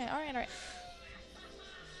Bear. Okay, alright.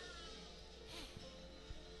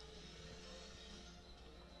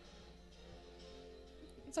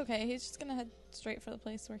 It's okay, he's just gonna head straight for the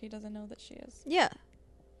place where he doesn't know that she is. Yeah.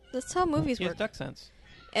 That's how movies He has work. duck sense.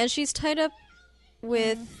 And she's tied up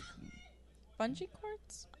with... Bungee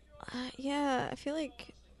cords? yeah, I feel like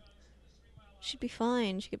she'd be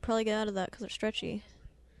fine. She could probably get out of that because they're stretchy.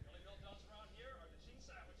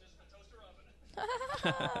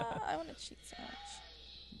 I want a cheese sandwich.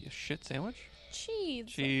 You shit sandwich? Cheese.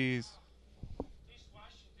 Cheese.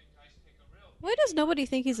 Why does nobody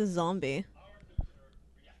think he's a zombie?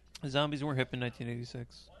 Zombies were hip in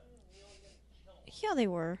 1986. Yeah, they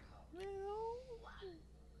were.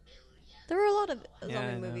 There were a lot of Yeah, I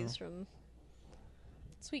zombie know. movies from...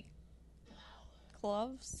 Sweet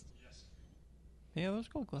gloves. Yeah, those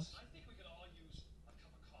gold gloves.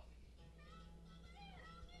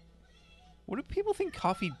 What do people think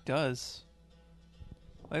coffee does?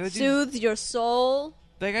 Like, that dude's- Soothe your soul.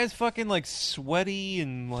 that guy's fucking like sweaty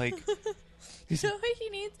and like his So he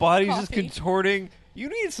needs body's coffee. just contorting. You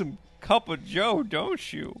need some cup of Joe,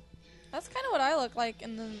 don't you? That's kind of what I look like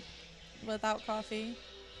in the without coffee.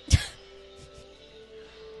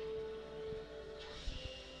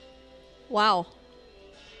 Wow.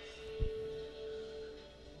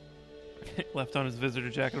 Left on his visitor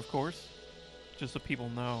jacket, of course. Just so people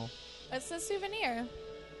know. It's a souvenir.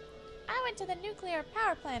 I went to the nuclear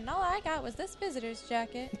power plant and all I got was this visitor's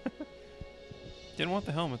jacket. Didn't want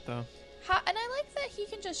the helmet though. And I like that he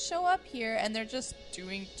can just show up here and they're just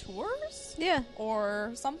doing tours Yeah.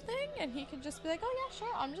 or something, and he can just be like, "Oh yeah, sure,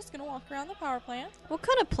 I'm just gonna walk around the power plant." What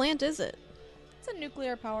kind of plant is it? It's a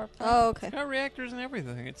nuclear power plant. Oh, okay. It's got reactors and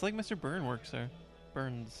everything. It's like Mr. Byrne works there.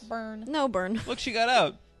 Burns. Burn. No burn. Look, she got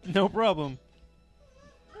out. No problem.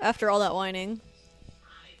 After all that whining.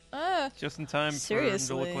 Just in time for him to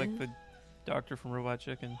Seriously. look like the doctor from Robot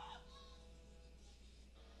Chicken.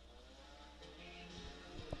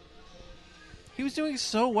 He was doing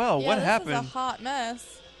so well. Yeah, What this happened? is a hot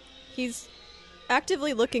mess. He's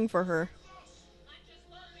actively looking for her. I'm just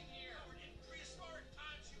learning here. In prehistoric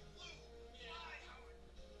times, you flew. Fly, Howard.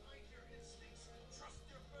 Mind your instincts. Trust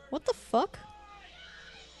your bird. What the fuck?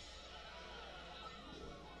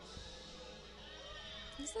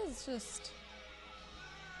 This is just.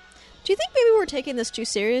 Do you think maybe we're taking this too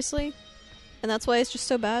seriously? And that's why it's just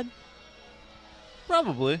so bad?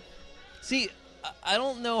 Probably. See, I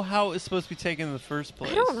don't know how it's supposed to be taken in the first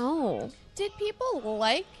place. I don't know. Did people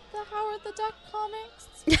like the Howard the Duck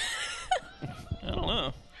comics? I don't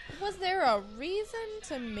know. Was there a reason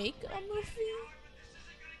to make a movie?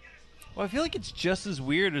 Well, I feel like it's just as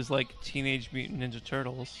weird as like Teenage Mutant Ninja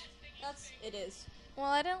Turtles. It is. Well,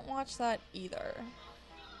 I didn't watch that either.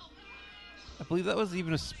 I believe that was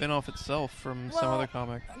even a spin-off itself from some Well, other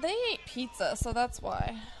comic. They ate pizza, so that's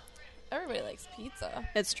why. Everybody likes pizza.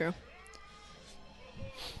 It's true.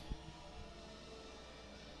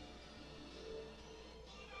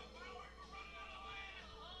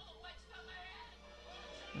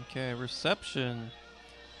 Okay, reception.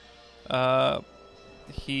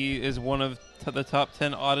 He is one of the top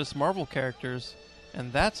 10 oddest Marvel characters,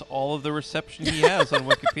 and that's all of the reception he has on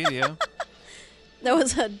Wikipedia. That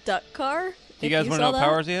was a duck car? Do you guys want to know what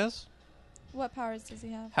powers he has? What powers does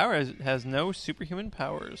he have? Howard has no superhuman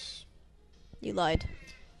powers. You lied.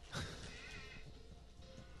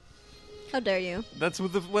 How dare you? That's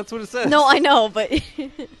what it says. No, I know, but...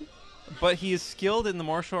 But he is skilled in the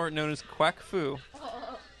martial art known as Quack Fu.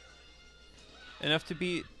 Enough to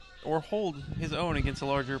beat or hold his own against a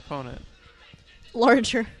larger opponent.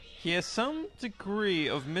 Larger. He has some degree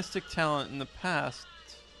of mystic talent in the past,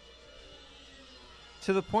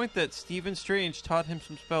 to the point that Stephen Strange taught him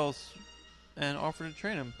some spells and offered to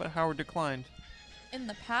train him, but Howard declined. In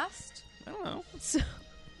the past? I don't know.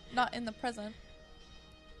 Not in the present.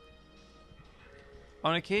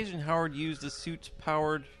 On occasion, Howard used a suit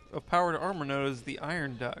powered armor known as the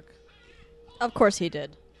Iron Duck. Of course he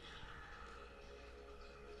did.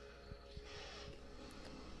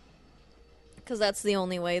 Because that's the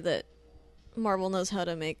only way that Marvel knows how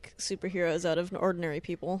to make superheroes out of ordinary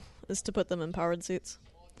people, is to put them in powered suits.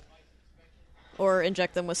 Or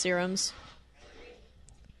inject them with serums.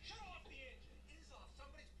 Shut off the engine. It is off.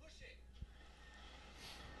 Somebody's pushing.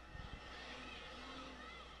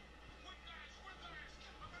 Whiplash.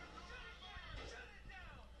 I'm gonna shut it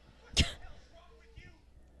down. What the hell's wrong with you?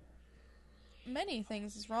 Many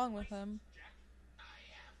things is wrong with him. I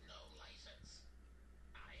have no license.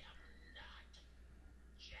 I am not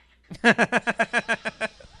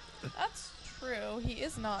Jack. That's true. He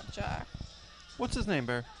is not Jack. What's his name,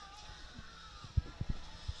 Bear?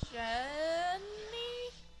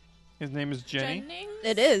 Jenny? His name is Jenny. Jennings?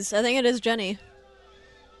 It is. I think it is Jenny.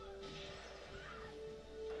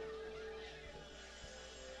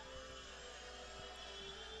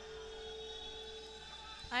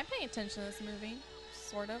 I'm paying attention to this movie.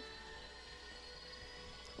 Sort of.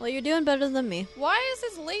 Well, you're doing better than me. Why is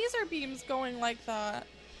his laser beams going like that?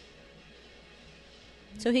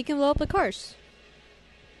 So he can blow up the cars.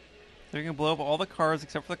 They're gonna blow up all the cars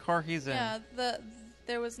except for the car he's in. Yeah,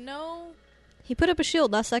 there was no... He put up a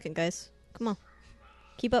shield last second, guys. Come on.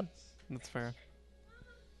 Keep up. That's fair.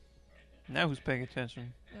 Now who's paying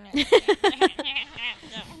attention?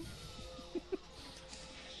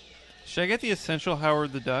 Should I get the essential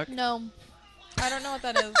Howard the Duck? No. I don't know what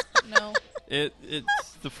that is. No.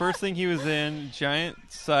 It's the first thing he was in, giant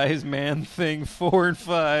size man thing 4 and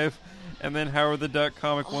 5, and then Howard the Duck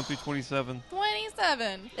comic 1 through 27.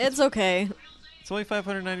 27. It's okay. It's only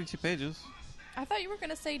 592 pages. I thought you were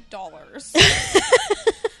going to say dollars. I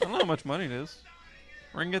don't know how much money it is.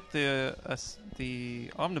 We're gonna get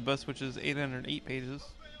the omnibus, which is 808 pages.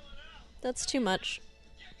 That's too much.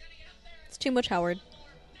 It's too much, Howard.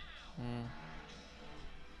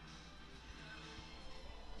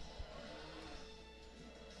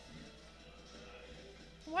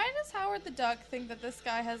 Why does Howard the Duck think that this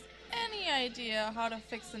guy has any idea how to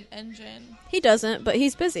fix an engine? He doesn't, but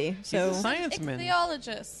he's busy, so... He's a science-man.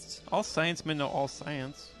 Ichthyologist. All science men know all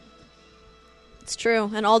science. It's true,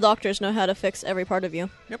 and all doctors know how to fix every part of you.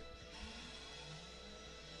 Yep.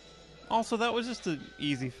 Also, that was just an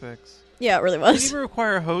easy fix. Yeah, it really It didn't was. even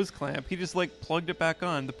require a hose clamp. He just, plugged it back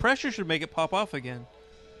on. The pressure should make it pop off again.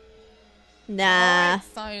 Nah. Alright,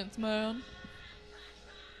 science man.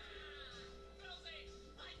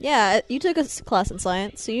 Yeah, you took a class in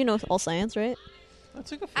science, so you know all science, right? I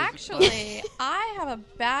took a physics Actually, I have a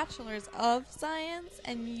bachelor's of science,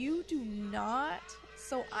 and you do not.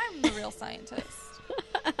 So I'm the real scientist.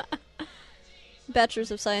 Bachelor's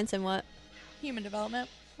of Science in what? Human development.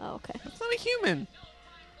 Oh, okay. That's not a human.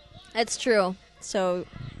 It's true. So,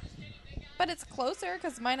 But it's closer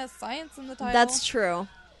because mine has science in the title. that's true.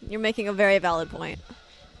 You're making a very valid point.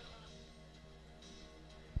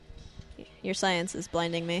 Your science is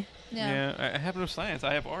blinding me. Yeah. I have no science.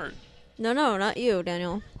 I have art. No, not you,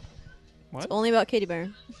 Daniel. What? It's only about Katy Bear.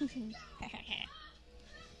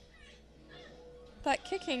 That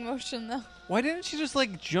kicking motion, though. Why didn't she just,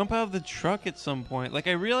 jump out of the truck at some point?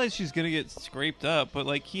 I realize she's going to get scraped up, but,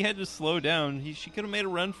 he had to slow down. She could have made a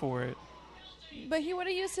run for it. But he would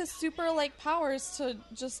have used his super, powers to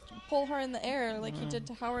just pull her in the air like he did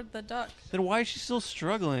to Howard the Duck. Then why is she still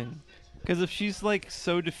struggling? Because if she's,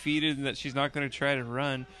 so defeated that she's not going to try to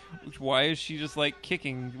run, why is she just,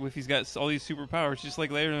 kicking if he's got all these superpowers? She's,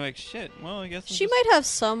 later and shit, well, I guess She might have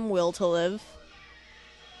some will to live.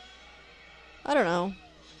 I don't know.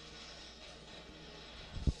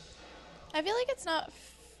 I feel like it's not...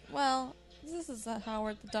 well, this is a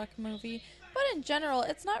Howard the Duck movie. But in general,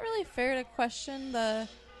 it's not really fair to question the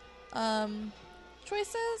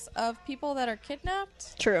choices of people that are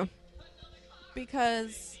kidnapped. True.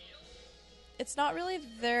 Because it's not really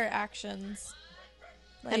their actions.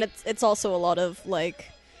 And it's also a lot of,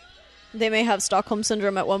 they may have Stockholm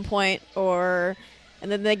Syndrome at one point, and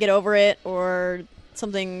then they get over it, or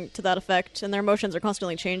something to that effect, and their emotions are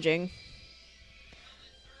constantly changing.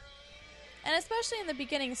 And especially in the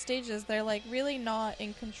beginning stages, they're really not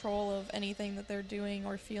in control of anything that they're doing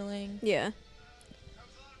or feeling. Yeah.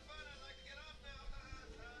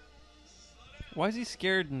 Why is he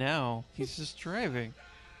scared now? He's just driving.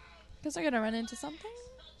 Because they're going to run into something?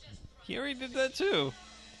 He already did that too.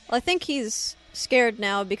 Well, I think he's scared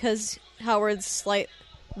now because Howard's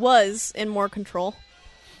was in more control.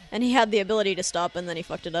 And he had the ability to stop, and then he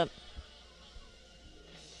fucked it up.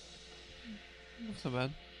 Not so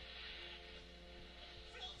bad.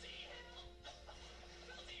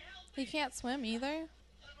 He can't swim either.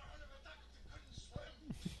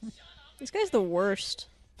 This guy's the worst.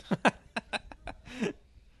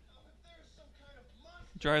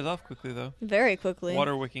 Dries off quickly though. Very quickly.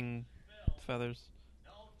 Water wicking feathers.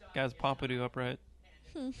 No Guy's Pompidou upright.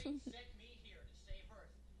 Sent me here to save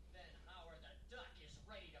Earth. Then Howard the Duck is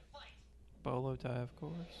ready to fight. Bolo tie, of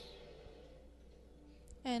course.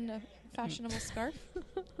 And a fashionable scarf.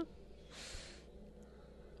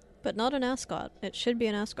 But not an ascot. It should be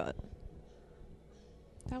an ascot.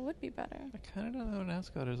 That would be better. I kind of don't know what an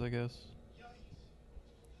ascot is, I guess.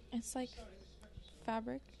 It's like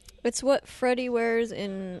fabric. It's what Freddy wears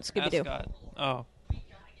in Scooby-Doo. Ascot. Oh.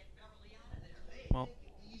 Well,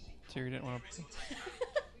 Siri didn't want to...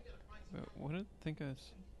 What did I think I said?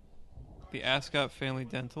 The Ascot Family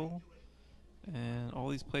Dental. And all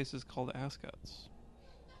these places called Ascots.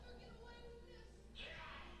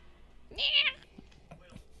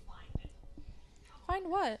 Find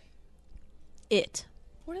what? It.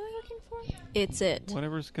 What are they looking for? It's it.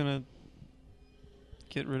 Whatever's gonna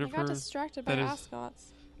get rid I of got her. distracted by that is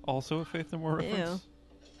ascots. Also a Faith No More reference. Ew.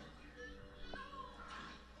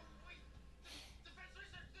 Defense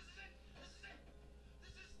research, this is it! This is it!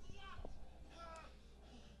 This is locked!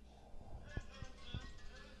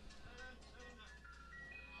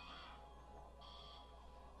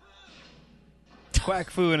 Quack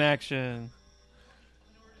Fu in action.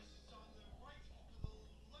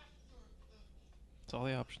 That's all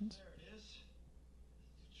the options.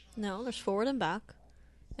 No, there's forward and back.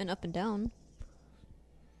 And up and down.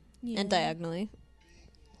 Yeah. And diagonally.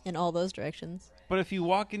 In all those directions. But if you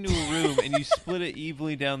walk into a room and you split it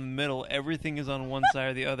evenly down the middle, everything is on one side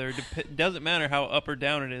or the other. Doesn't matter how up or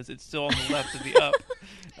down it is. It's still on the left of the up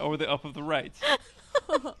or the up of the right.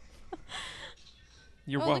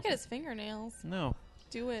 You're Oh, welcome. look at his fingernails. No.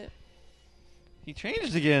 Do it. He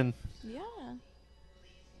changed again. Yeah.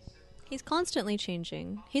 He's constantly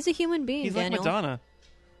changing. He's a human being, He's Daniel. like Madonna.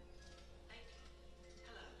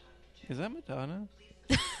 Is that Madonna?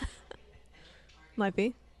 Might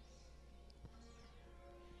be.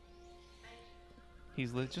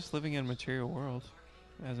 He's just living in a material world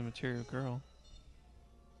as a material girl.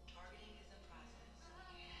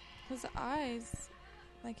 His eyes.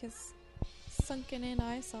 Like his sunken in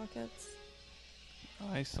eye sockets.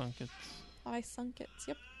 Eye sockets. Eye sockets.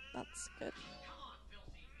 Yep. That's good.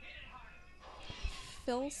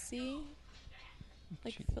 Filthy.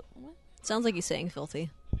 Like, She- what? Sounds like he's saying filthy.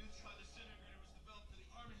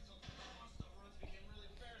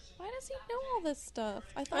 Why does he know all this stuff?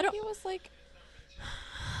 I I thought don't- he was like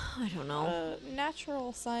I don't know. a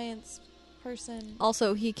natural science person.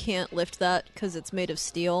 Also, he can't lift that because it's made of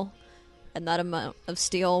steel. And that amount of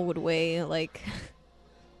steel would weigh, like,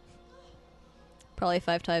 probably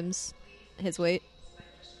 5 times his weight.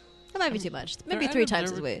 That might be too much. Maybe They're 3 at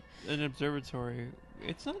times his weight. An observatory.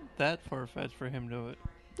 It's not that far-fetched for him to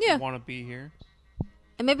Yeah. want to be here.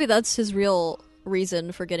 And maybe that's his real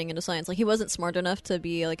reason for getting into science. Like, he wasn't smart enough to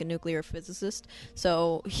be, like, a nuclear physicist,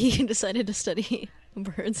 so he decided to study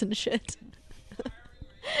birds and shit.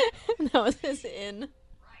 That was his in.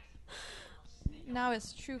 Now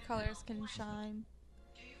his true colors can shine.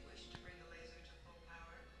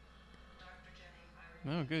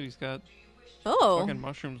 No, good. He's got Oh. fucking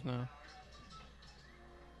mushrooms now.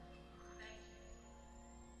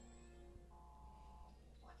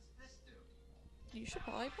 What's this do? You should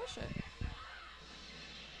probably push it.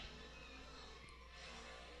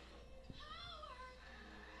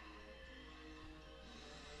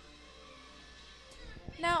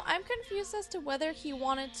 Now, I'm confused as to whether he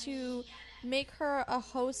wanted to make her a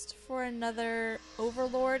host for another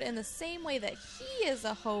overlord in the same way that he is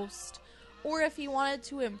a host, or if he wanted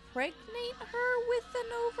to impregnate her with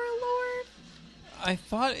an overlord. I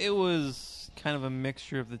thought it was kind of a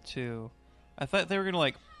mixture of the two. I thought they were going to,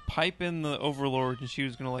 like, pipe in the Overlord and she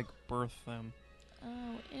was going to, like, birth them.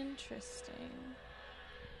 Oh, interesting.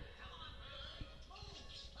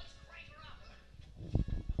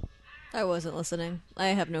 I wasn't listening. I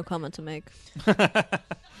have no comment to make. That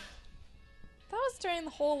was during the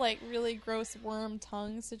whole, like, really gross worm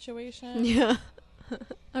tongue situation. Yeah.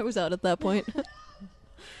 I was out at that point.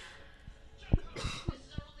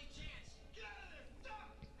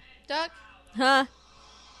 Duck. Huh.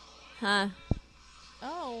 Huh.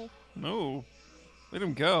 Oh. No. Let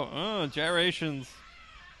him go. Oh, gyrations.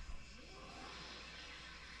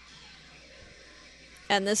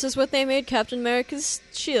 And this is what they made Captain America's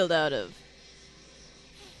shield out of.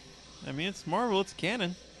 I mean, it's Marvel. It's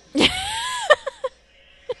canon.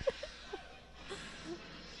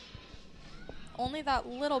 Only that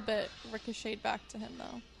little bit ricocheted back to him,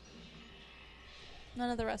 though. None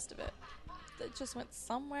of the rest of it. It just went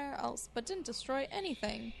somewhere else, but didn't destroy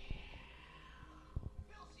anything.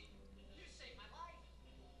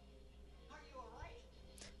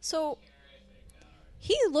 So,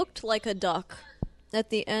 he looked like a duck at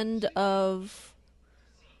the end of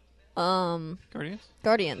Guardians?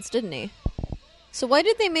 Guardians, didn't he? So why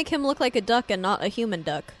did they make him look like a duck and not a human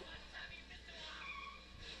duck?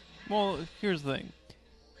 Well, here's the thing.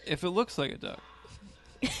 If it looks like a duck,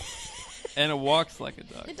 and it walks like a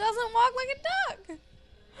duck, It doesn't walk like a duck.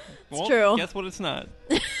 well, true. guess what it's not?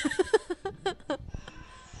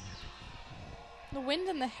 The wind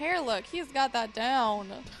and the hair look. He's got that down.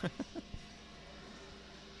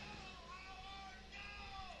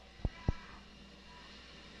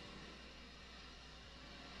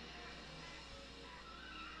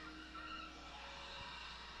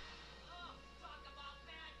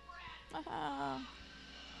 Ah.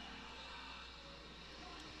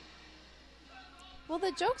 Well,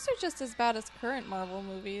 the jokes are just as bad as current Marvel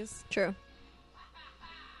movies. True.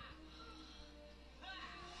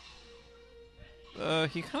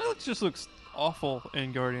 He kind of just looks awful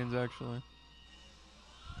in Guardians, actually.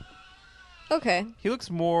 Okay. He looks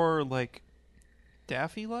more like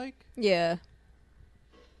Daffy-like. Yeah.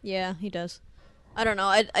 Yeah, he does. I don't know.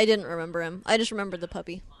 I didn't remember him. I just remembered the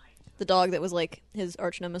puppy. The dog that was like his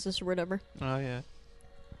arch nemesis or whatever. Oh, yeah.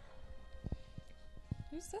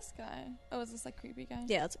 Who's this guy? Oh, is this like creepy guy?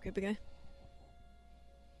 Yeah, it's a creepy guy.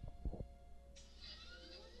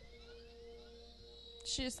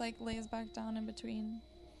 She just like lays back down in between.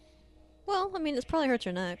 Well, I mean, it probably hurts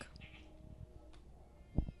her neck.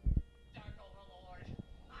 Dark Overlord,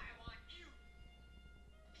 I want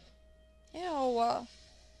you. Ew.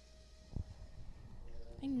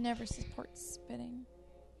 I never support spitting.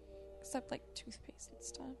 Except like toothpaste and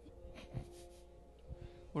stuff.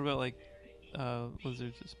 What about, like,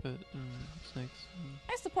 lizards that spit and snakes?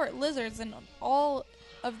 I support lizards in all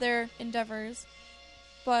of their endeavors.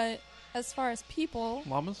 But as far as people,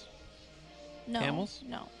 Llamas? no. Camels?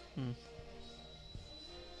 No. Hmm.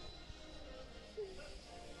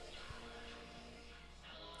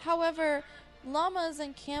 However, llamas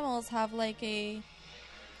and camels have like a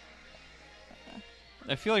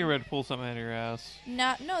I feel like you're ready to pull something out of your ass.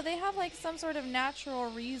 no, they have like some sort of natural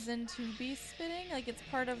reason to be spitting. Like it's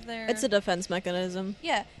part of their. It's a defense mechanism.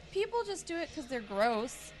 Yeah, people just do it because they're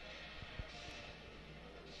gross.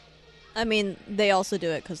 I mean, they also do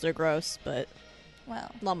it because they're gross, but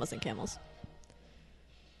Well, llamas and camels.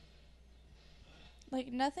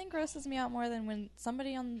 like nothing grosses me out more than when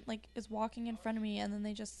somebody on like is walking in front of me and then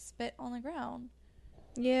they just spit on the ground.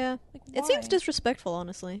 Yeah. Like, It seems why? disrespectful,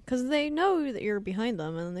 honestly, because they know that you're behind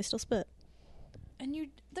them and then they still spit. And you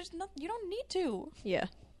don't need to. Yeah.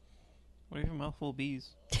 What if you have a mouthful of bees?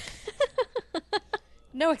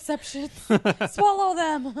 No exceptions. Swallow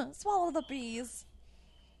them. Swallow the bees.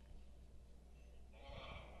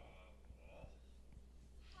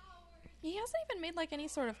 He hasn't even made like any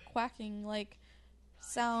sort of quacking like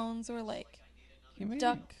sounds or like He made,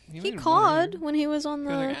 duck. He made cawed one. when he was on He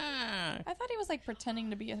was the... like, ah! I thought he was like pretending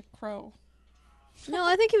to be a crow. No,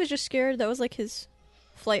 I think he was just scared. That was like his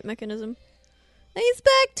flight mechanism. He's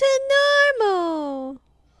back to normal.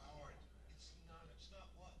 Howard, it's not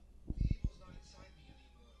what? The evil's not inside me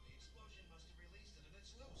anymore. The explosion must have released it and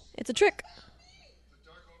it's loose. It's a trick. The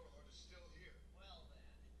Dark Overlord is still here. Well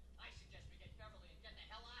then, I suggest we get Beverly and get the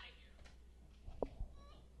hell out of here.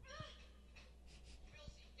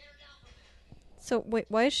 Wilsey, get her down from there. So,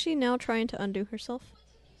 wait, why is she now trying to undo herself?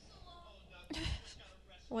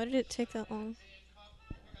 Why did it take that long?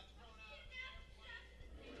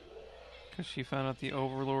 Because she found out the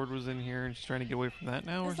Overlord was in here and she's trying to get away from that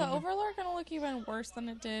now, or Is the something? Overlord gonna look even worse than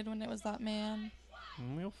it did when it was that man?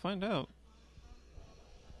 We'll find out.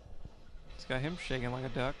 It's got him shaking like a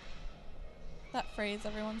duck. That phrase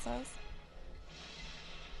everyone says.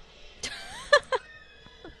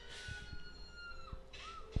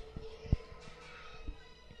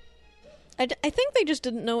 I think they just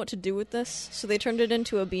didn't know what to do with this, so they turned it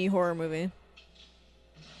into a B horror movie.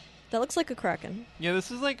 That looks like a Kraken. Yeah, this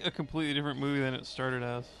is like a completely different movie than it started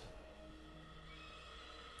as.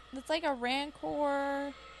 It's like a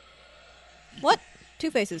Rancor, What? Two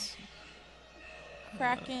faces.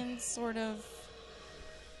 Kraken sort of.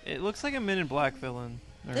 It looks like a Men in Black villain.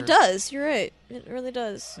 Or- It does. You're right. It really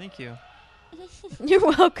does. Thank you. You're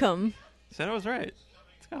welcome. Said I was right.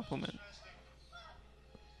 It's a compliment.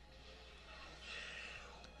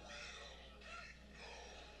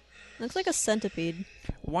 Looks like a centipede.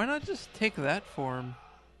 Why not just take that form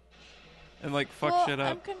and like fuck well, shit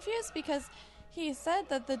I'm up? confused because he said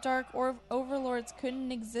that the Dark Overlords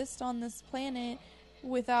couldn't exist on this planet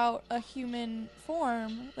without a human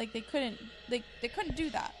form. Like they couldn't do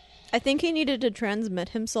that. I think he needed to transmit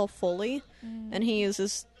himself fully, and he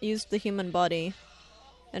used the human body,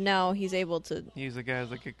 and now he's able to. He's a guy who's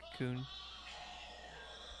like a cocoon.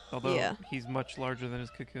 Although Yeah. he's much larger than his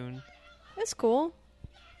cocoon. That's cool.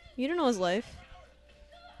 You don't know his life.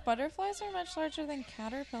 Butterflies are much larger than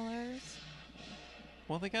caterpillars.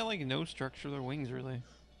 Well, they got like no structure to their wings, really.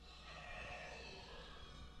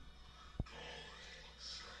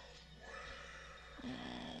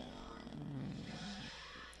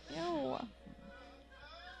 Ew.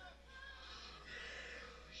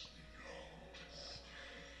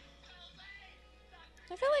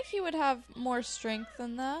 I feel like he would have more strength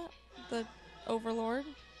than that, the Overlord.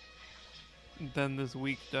 Then this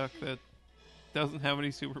weak duck that doesn't have any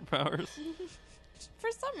superpowers.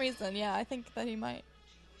 For some reason, yeah, I think that he might.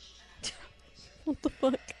 What the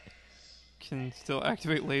fuck? Can still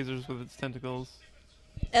activate lasers with its tentacles.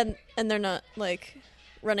 And they're not like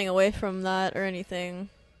running away from that or anything.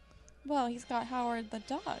 Well, he's got Howard the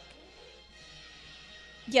Duck.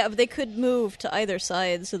 Yeah, but they could move to either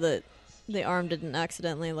side so that the arm didn't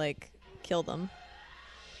accidentally like kill them.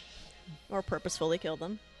 Or purposefully kill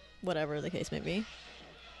them. Whatever the case may be.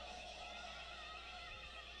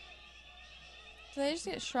 Did they just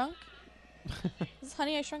get shrunk? Is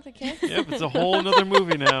Honey, I Shrunk the Kid? Yep, it's a whole nother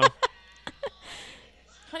movie now.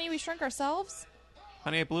 Honey, We Shrunk Ourselves?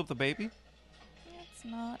 Honey, I Blew Up the Baby? That's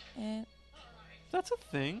not it. That's a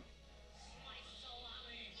thing.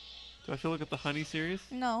 Do I have to look at the Honey series?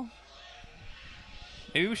 No.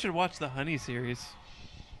 Maybe we should watch the Honey series.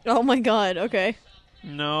 Oh my god, okay.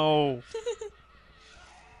 No.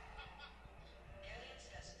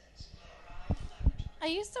 I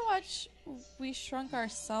used to watch We Shrunk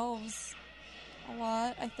Ourselves a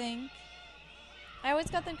lot, I think. I always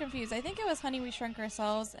got them confused. I think it was Honey, We Shrunk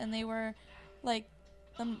Ourselves, and they were like...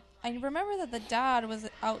 I remember that the dad was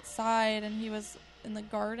outside and he was in the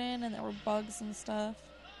garden and there were bugs and stuff.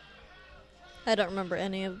 I don't remember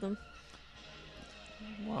any of them.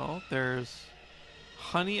 Well, there's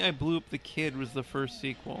Honey, I Blew Up the Kid was the first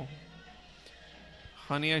sequel.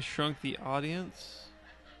 Honey, I Shrunk the Audience.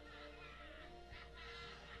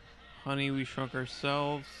 Honey, We Shrunk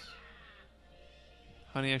Ourselves.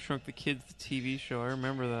 Honey, I Shrunk the Kids, the TV show. I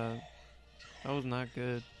remember that. That was not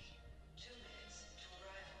good.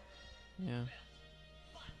 Yeah.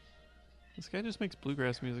 This guy just makes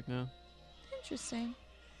bluegrass music now. Interesting.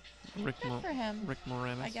 Rick Good for him, Rick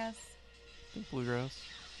Moranis. I guess. Bluegrass.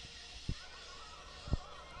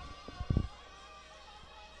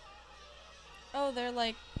 Oh, they're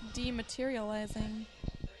like dematerializing.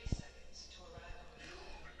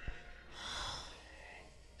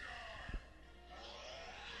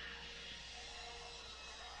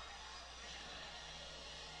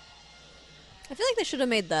 I feel like they should have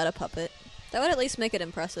made that a puppet. That would at least make it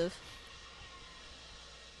impressive.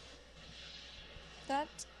 That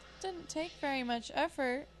didn't take very much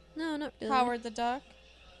effort. No, not really. Howard the Duck.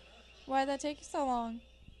 Why'd that take you so long?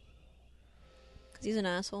 Because he's an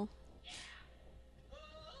asshole.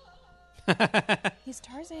 He's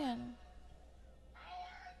Tarzan.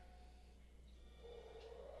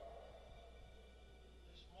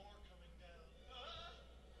 There's more coming down.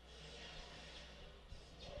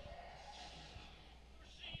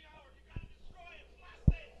 Machine, Howard, you gotta destroy it. Blast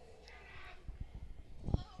it.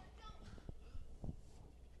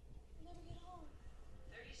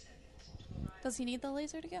 Does he need the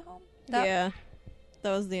laser to get home? Yeah.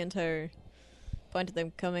 That was the entire point of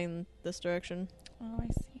them coming this direction. Oh, I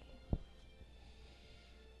see.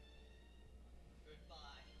 Goodbye,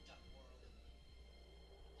 Duck World.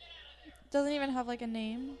 Doesn't even have like a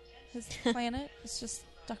name. His planet. It's just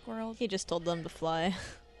Duck World. He just told them to fly.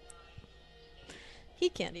 He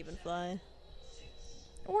can't even fly.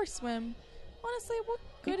 Or swim. Honestly, what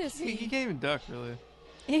good is He he? can't even duck, really.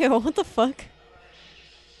 Ew, what the fuck?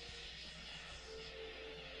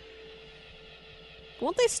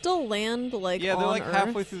 Won't they still land, like, Yeah, they're on like Earth?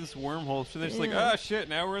 halfway through this wormhole, so they're just like, Yeah. ah, shit,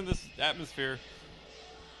 now we're in this atmosphere.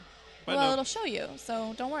 But Well, no. it'll show you,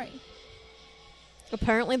 so don't worry.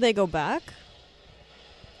 Apparently they go back?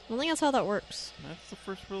 I don't think that's how that works. That's the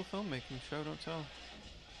first real filmmaking show, don't tell.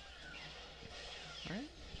 Alright?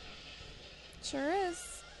 Sure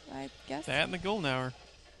is. I guess. That and the golden hour.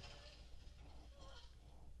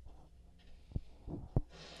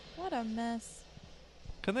 What a mess.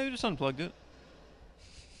 Couldn't they have just unplugged it?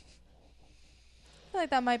 I feel like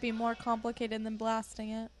that might be more complicated than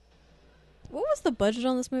blasting it. What was the budget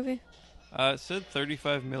on this movie? It said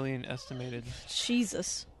 35 million estimated.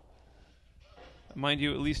 Jesus. Mind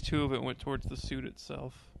you, at least 2 of it went towards the suit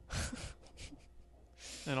itself.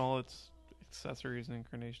 And all its accessories and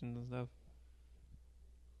incarnations and stuff.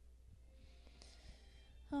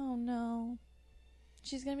 Oh no.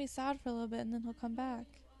 She's gonna be sad for a little bit and then he'll come back.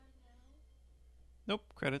 Nope,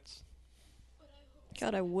 credits.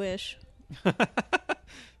 God, I wish.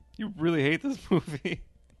 You really hate this movie.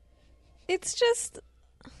 It's just...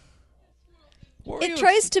 What were It you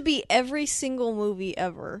tries to be every single movie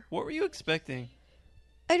ever. What were you expecting?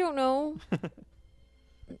 I don't know.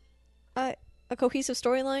 A cohesive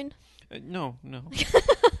storyline? No.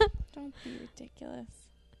 Don't be ridiculous.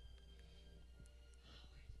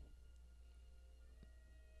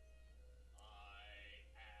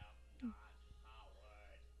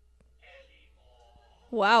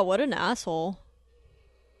 Wow, what an asshole.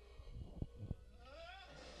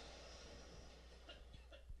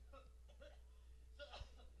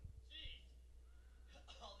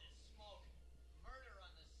 All this smoke, murder on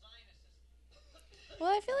the sinuses. Well,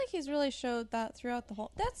 I feel like he's really showed that throughout the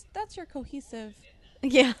whole. That's your cohesive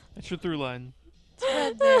Yeah. That's your through line.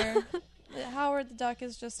 thread there. That Howard the Duck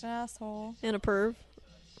is just an asshole. And a perv.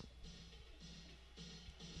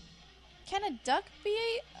 Can a duck be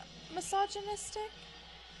misogynistic?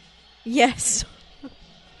 Yes.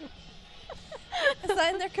 Is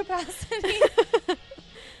that in their capacity?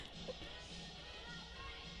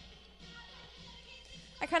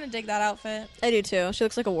 I kind of dig that outfit. I do too. She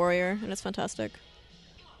looks like a warrior, and it's fantastic.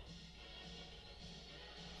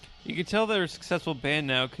 You can tell they're a successful band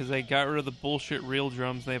now because they got rid of the bullshit real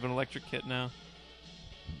drums. They have an electric kit now.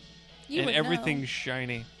 You And would everything's know.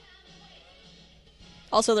 shiny.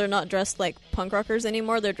 Also, they're not dressed like punk rockers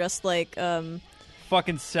anymore. They're dressed like,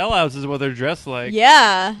 Fucking sellouts is what they're dressed like.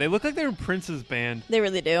 yeah. They look like they're in Prince's band. They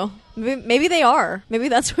really do. Maybe they are. Maybe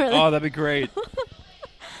that's where Oh, that'd be great.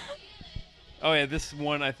 Oh, yeah, this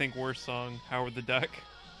one, I think, worst song, Howard the Duck.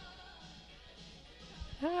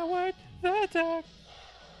 Howard the Duck.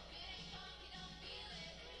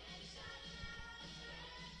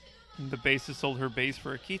 And the bassist sold her bass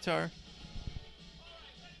for a guitar.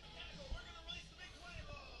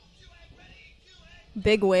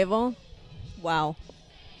 Big Huevo. Wow.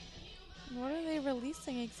 What are they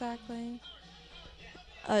releasing exactly?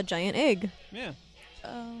 A giant egg. Yeah.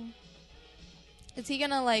 Oh. Is he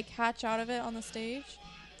gonna like hatch out of it on the stage?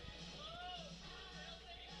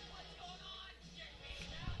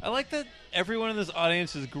 I like that everyone in this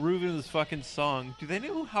audience is grooving to this fucking song. Do they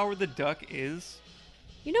know who Howard the Duck is?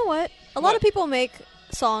 You know what? A lot of people make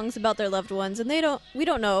songs about their loved ones, and we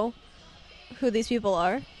don't know who these people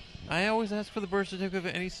are. I always ask for the birth certificate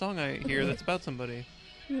of any song I hear that's about somebody.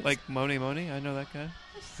 Like Moni, I know that guy.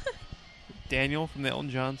 Daniel from the Elton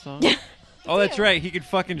John song. Oh, that's right. He could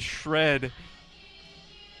fucking shred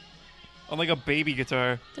on like a baby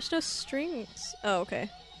guitar. There's no strings. Oh, okay.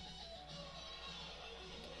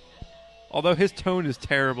 Although his tone is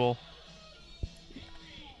terrible.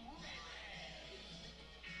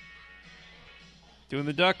 Doing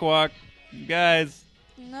the duck walk. You guys.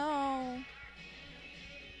 No.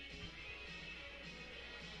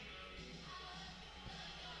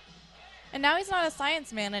 And now he's not a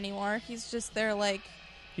science man anymore. He's just there like,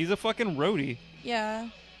 He's a fucking roadie. yeah.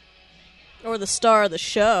 Or the star of the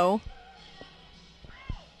show.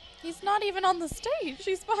 He's not even on the stage.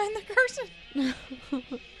 He's behind the curtain.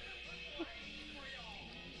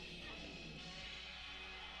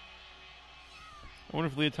 I wonder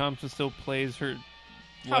if Leah Thompson still plays her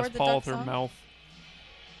Les Howard the Paul Duck with her song? mouth.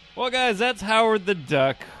 Well, guys, that's Howard the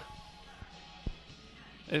Duck.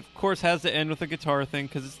 It, of course, has to end with a guitar thing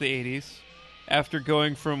because it's the 80s. After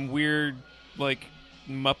going from weird, like,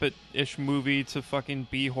 Muppet-ish movie to fucking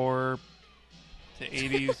B-horror to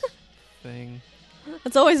 80s thing.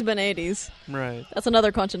 It's always been 80s. Right. That's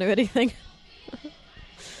another continuity thing.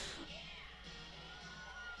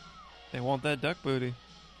 They want that duck booty.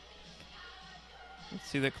 Let's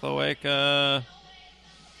see the cloaca.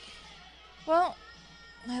 Well,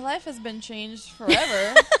 my life has been changed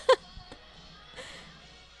forever.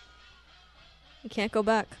 You can't go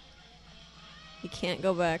back. You can't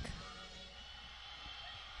go back.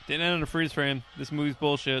 Didn't end on a freeze frame. This movie's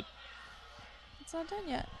bullshit. It's not done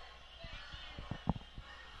yet.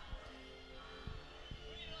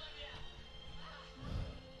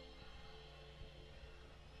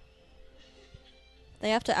 They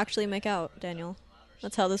have to actually make out, Daniel.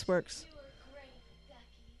 That's how this works.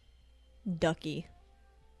 Ducky.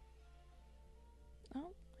 Oh,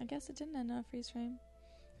 I guess it didn't end on a freeze frame.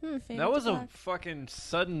 Fade That to was a black. fucking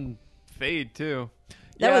sudden fade, too.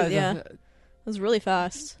 That was, yeah. It was really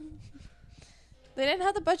fast. They didn't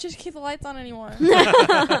have the budget to keep the lights on anymore. They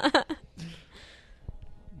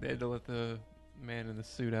had to let the man in the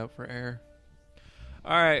suit out for air.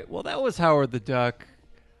 All right. Well, that was Howard the Duck.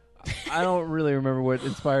 I don't really remember what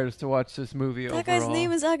inspired us to watch this movie That overall. guy's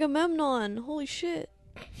name is Agamemnon. Holy shit.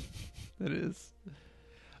 It is.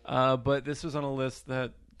 But this was on a list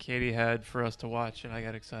that Katie had for us to watch, and I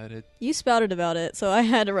got excited. You spouted about it, so I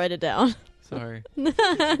had to write it down. Sorry.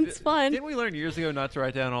 It's fine. Didn't we learn years ago not to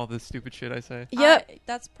write down all this stupid shit I say? Yep.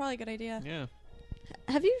 That's probably a good idea. Yeah.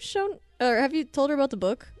 Have you shown or have you told her about the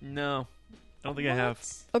book? No, I don't think I have.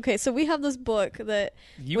 Okay, so we have this book that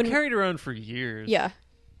You When- carried around for years. yeah,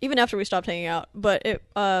 even after we stopped hanging out, but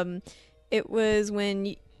it was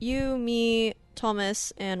when you, me,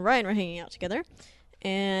 Thomas, and Ryan were hanging out together,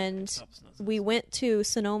 and we went to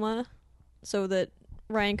Sonoma so that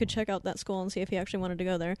Ryan could check out that school and see if he actually wanted to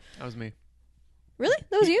go there. That was me. Really?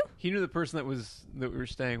 That was you? He knew the person that we were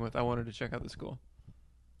staying with. I wanted to check out the school.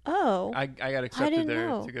 Oh. I got accepted didn't there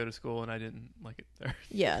know. to go to school, and I didn't like it there.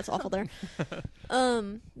 Yeah, it's awful there.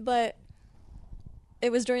 But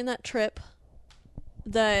it was during that trip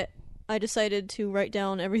that I decided to write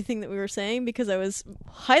down everything that we were saying because I was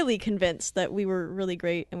highly convinced that we were really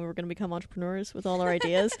great and we were going to become entrepreneurs with all our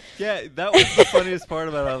ideas. Yeah, that was the funniest part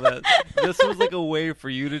about all that. This was like a way for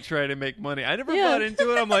you to try to make money. I never Yeah. bought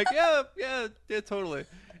into it. I'm like, yeah, totally.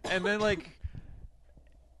 And then like,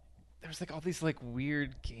 there was like all these like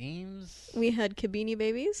weird games. We had Kabini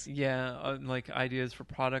babies Yeah, like ideas for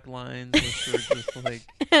product lines, which were just like,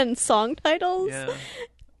 and song titles, yeah.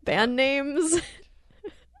 band names.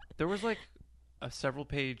 There was like a several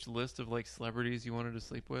page list of like celebrities you wanted to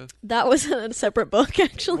sleep with. That was a separate book,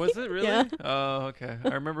 actually. Was it really? Yeah. Oh, okay. I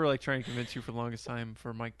remember like trying to convince you for the longest time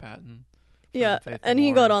for Mike Patton. from Yeah, Faith and No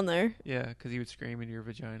he More. got on there. Yeah, because he would scream into your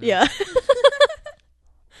vagina. Yeah.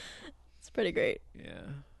 It's pretty great. Yeah.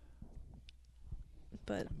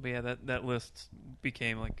 But But yeah, that list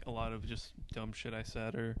became like a lot of just dumb shit I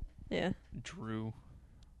said or yeah. drew.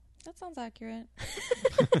 That sounds accurate.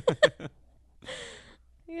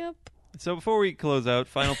 Yep. So before we close out,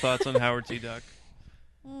 final thoughts on Howard T. Duck.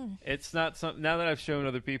 Mm. It's not some. Now that I've shown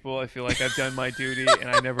other people, I feel like I've done my duty and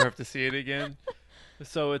I never have to see it again.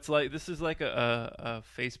 So it's like this is like a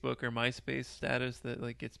Facebook or MySpace status that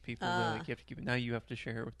like gets people to, like you have to keep it. Now you have to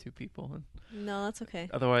share it with 2 people, and No, that's okay.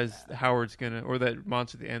 otherwise Howard's gonna or that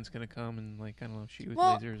monster at the end's gonna come and like I don't know shoot with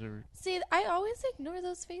Well, lasers or See, I always ignore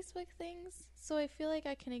those Facebook things, so I feel like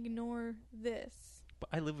I can ignore this. But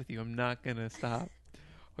I live with you. I'm not gonna stop.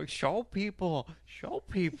 Like, show people.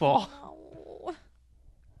 No.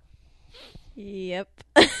 Yep.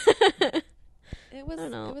 It was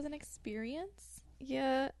don't know. it was an experience.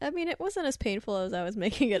 Yeah, I mean, it wasn't as painful as I was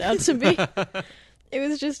making it out to be. It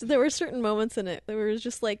was just there were certain moments in it that were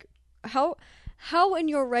just like, how in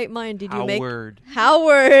your right mind did you make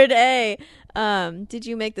Howard? Did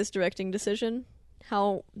you make this directing decision?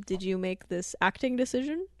 How did you make this acting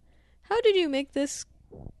decision? How did you make this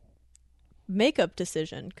makeup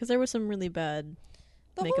decision? Because there was some really bad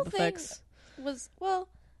The makeup whole thing effects. was, well,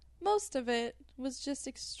 most of it was just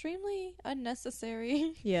extremely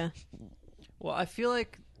unnecessary. Yeah. Well, I feel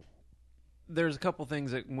like there's a couple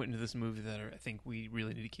things that went into this movie that I think we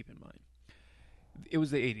really need to keep in mind. It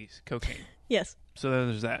was the 80s, cocaine. Yes. So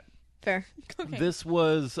there's that. Fair. Okay. This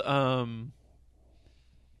was, I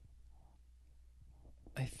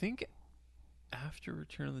think, after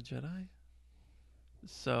Return of the Jedi.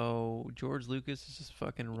 So George Lucas is just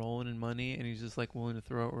fucking rolling in money, and he's just like willing to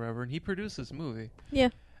throw it wherever. And he produced this movie. Yeah.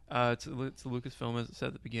 It's a Lucasfilm, as it said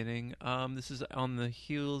at the beginning. This is on the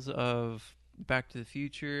heels of Back to the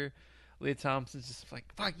Future. Leah Thompson's just like,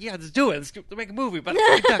 fuck yeah, let's do it. Let's make a movie about a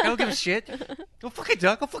fucking duck. I don't give a shit. Go fucking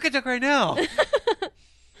duck. Go fucking duck right now.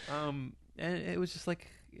 And it was just like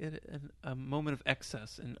a moment of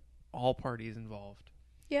excess in all parties involved.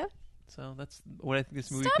 Yeah. So that's what I think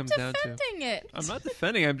this movie Stop comes down to. defending it. I'm not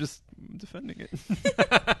defending. I'm just defending it.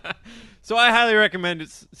 So I highly recommend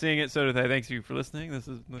seeing it. So do I. Thanks you for listening. This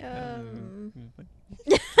is.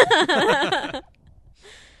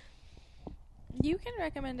 You can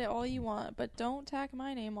recommend it all you want, but don't tag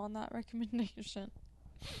my name on that recommendation.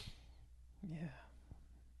 Yeah.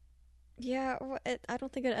 Yeah, I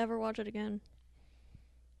don't think I'd ever watch it again.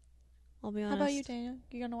 I'll be honest. How about you, Daniel?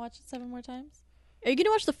 You gonna watch it 7 more times? Are you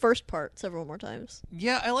gonna watch the first part several more times?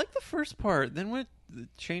 Yeah, I like the first part. Then when it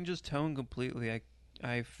changes tone completely,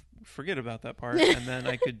 I forget about that part, and then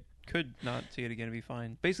I could not see it again and be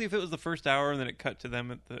fine. Basically, if it was the first hour and then it cut to them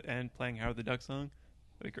at the end playing Howard the Duck song,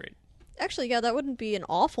 that'd be great. Actually, yeah, that wouldn't be an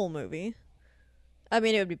awful movie. I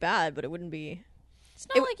mean, it would be bad, but it wouldn't be. It's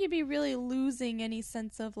not like you'd be really losing any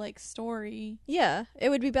sense of like story. Yeah, it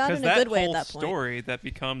would be bad in a that good way at whole that point. story that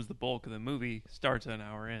becomes the bulk of the movie starts an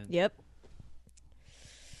hour in. Yep.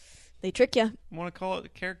 They trick you. I want to call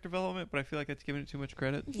it character development, but I feel like that's giving it too much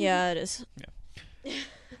credit. Yeah, it is. All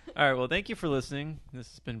right, well, thank you for listening. This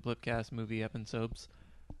has been Blipcast Movie Episodes.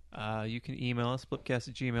 You can email us,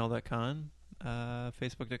 blipcast@gmail.com,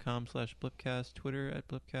 facebook.com/blipcast, Twitter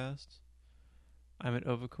 @blipcast. I'm at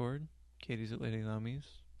Ovacord. Katie's at Lady Lamies.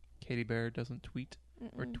 Katie Bear doesn't tweet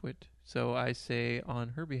or twit. So I say on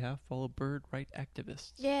her behalf, follow bird right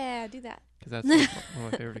activists. Yeah, do that. Because that's like one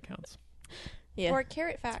of my favorite accounts. Yeah, Or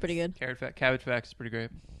Carrot Facts. it's pretty good. Cabbage Facts is pretty great.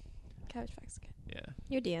 Cabbage Facts is good. Yeah.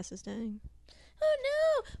 Your DS is dying. Oh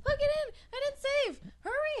no! Plug it in! I didn't save!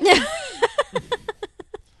 Hurry! Hurry!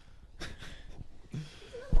 It's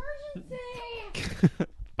an emergency!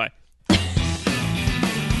 Bye.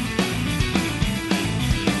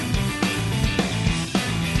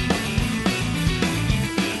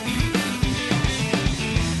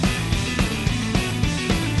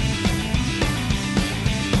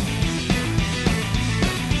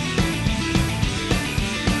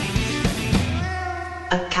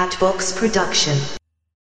 A Catbox production.